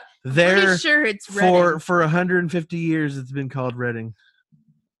But Pretty there sure it's for Reading. 150 years it's been called Reading.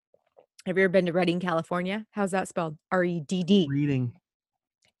 have you ever been to Reading, California? How's that spelled? REDD. Reading.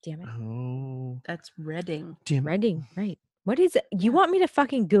 Damn it. Oh, That's Reading. damn it. Reading, right. What is it? You want me to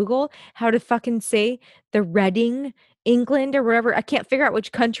fucking Google how to fucking say the Reading, England or wherever? I can't figure out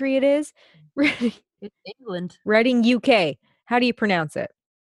which country it is. Reading, It's England. Reading, UK. How do you pronounce it?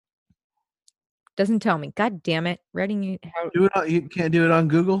 Doesn't tell me. God damn it. Reading, You can't do it on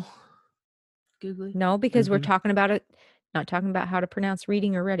Google? Googly. no, because we're Mhm. talking about it, not talking about how to pronounce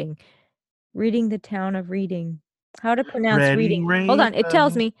reading or Reading. Reading, the town of Reading. How to pronounce reading. Hold on. It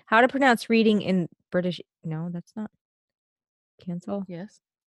tells me how to pronounce reading in British. No, that's not. Cancel. Yes.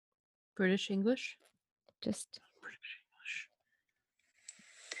 British English. Just.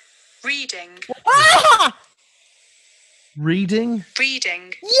 Reading. Ah! Reading?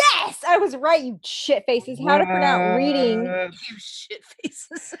 Reading. Yes, I was right, you shit faces. How to pronounce reading? You shit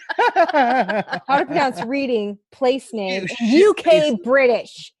faces. How to pronounce reading? Place name. You UK shit-faces.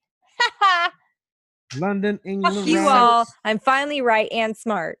 British. London, England. Fuck you right? all. I'm finally right and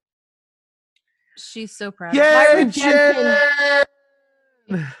smart. She's so proud. My Yeah, redemption. Jen!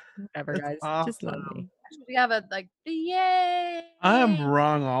 Whatever, That's guys. Just love awesome. me. We have a yay. I'm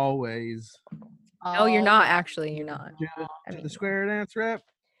wrong always. No, you're not. Oh, Actually, you're not. Do I mean, the square dance rap.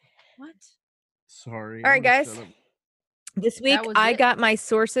 What? Sorry. all right, I'm gonna guys. shut up. This week was I it? got my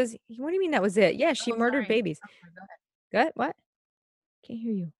sources. What do you mean that was it? Yeah, she Oh, murdered sorry. babies. Okay, go ahead. What? Can't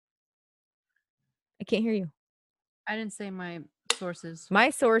hear you. I can't hear you. I didn't say my sources. My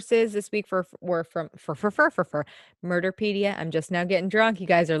sources this week were from Murderpedia. I'm just now getting drunk. You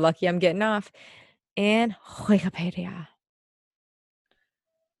guys are lucky I'm getting off. And Wikipedia.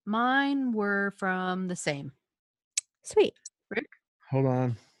 Mine were from the same. Sweet. Hold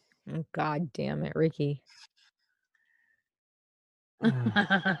on. Oh, God damn it, Ricky.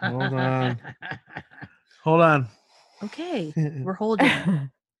 Hold on. Hold on. Okay, we're holding.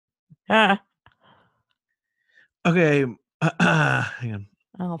 Okay. Hang on.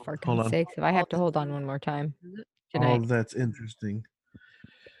 Oh, for Hold God's on. sakes. If I have to hold on one more time. Oh, Tonight. that's interesting.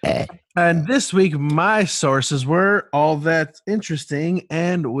 And this week, my sources were All That's Interesting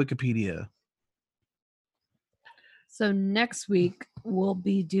and Wikipedia. So next week we'll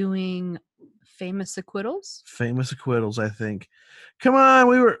be doing famous acquittals. Famous acquittals, I think. Come on,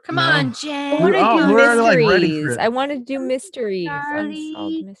 we were. Come no. on, I Jen. want to Oh, do we're like ready for mysteries. it. I want to do mysteries. Sorry.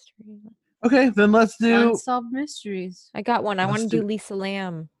 Unsolved mysteries. Okay, then let's do. Unsolved mysteries. I got one. I Let's want to do do- Lisa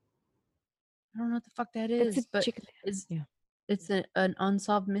Lamb. I don't know what the fuck that It's is, a but chicken. is Yeah. it's an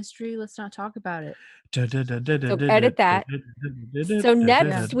unsolved mystery. Let's not talk about it. So edit that. So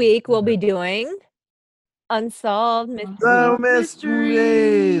next week we'll be doing Unsolved Mysteries. The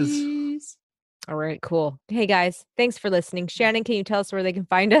mysteries. All right, cool. Hey guys, thanks for listening. Shannon, can you tell us where they can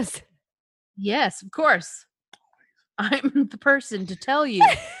find us? Yes, of course. I'm the person to tell you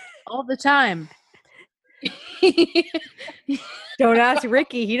all the time. Don't ask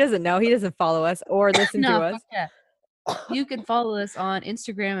Ricky. He doesn't know. He doesn't follow us or listen to No, us. fuck yeah. You can follow us on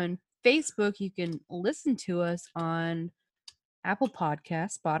Instagram and Facebook. You can listen to us on Apple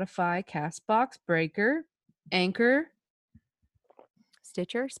Podcasts, Spotify, Castbox, Breaker, Anchor.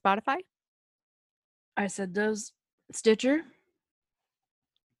 Stitcher, Spotify. I said those. Stitcher.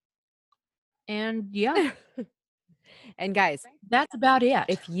 And yeah, And guys, that's about it.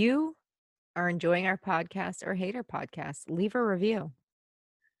 if you are enjoying our podcast or hate our podcast, leave a review.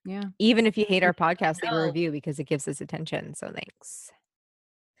 Yeah. Even if you hate our podcast, leave a know. review because it gives us attention. So thanks.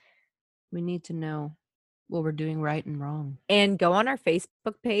 We need to know what we're doing right and wrong. And go on our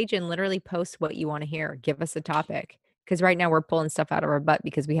Facebook page and literally post what you want to hear. Give us a topic. Because right now we're pulling stuff out of our butt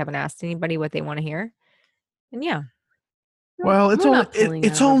because we haven't asked anybody what they want to hear. And yeah. Well, it's We're only not pulling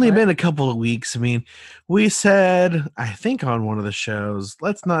it's out of our only butt. been a couple of weeks. I mean, we said I think on one of the shows,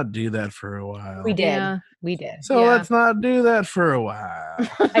 let's not do that for a while. We did. Yeah. We did. So Yeah. let's not do that for a while.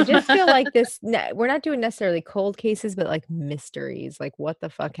 I just feel like we're not doing necessarily cold cases, but like mysteries. Like what the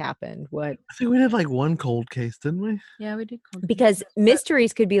fuck happened? What? I think we did like one cold case, didn't we? Yeah, we did. cold Because cases.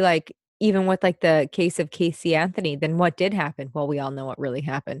 mysteries could be like, even with like the case of Casey Anthony, then what did happen? Well, we all know what really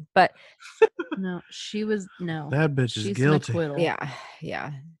happened. But No, she was no. That bitch is She's guilty. an acquittal.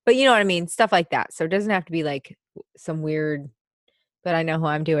 yeah. But you know what I mean? Stuff like that. So it doesn't have to be like some weird, but I know who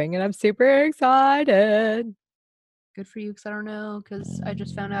I'm doing and I'm super excited. Good for you, because I don't know, because I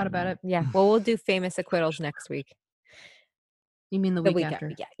just found out about it. Yeah. Well, we'll do famous acquittals next week. You mean the week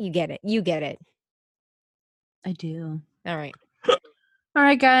after? Yeah, you get it. You get it. I do. All right. All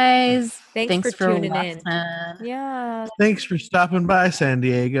right, guys. Thanks for tuning in. listening. Yeah. Thanks for stopping by, San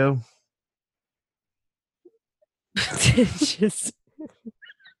Diego. Just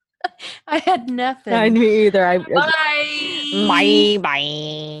I had nothing. I knew either. Bye.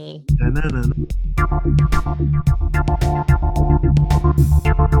 Bye. Na-na-na.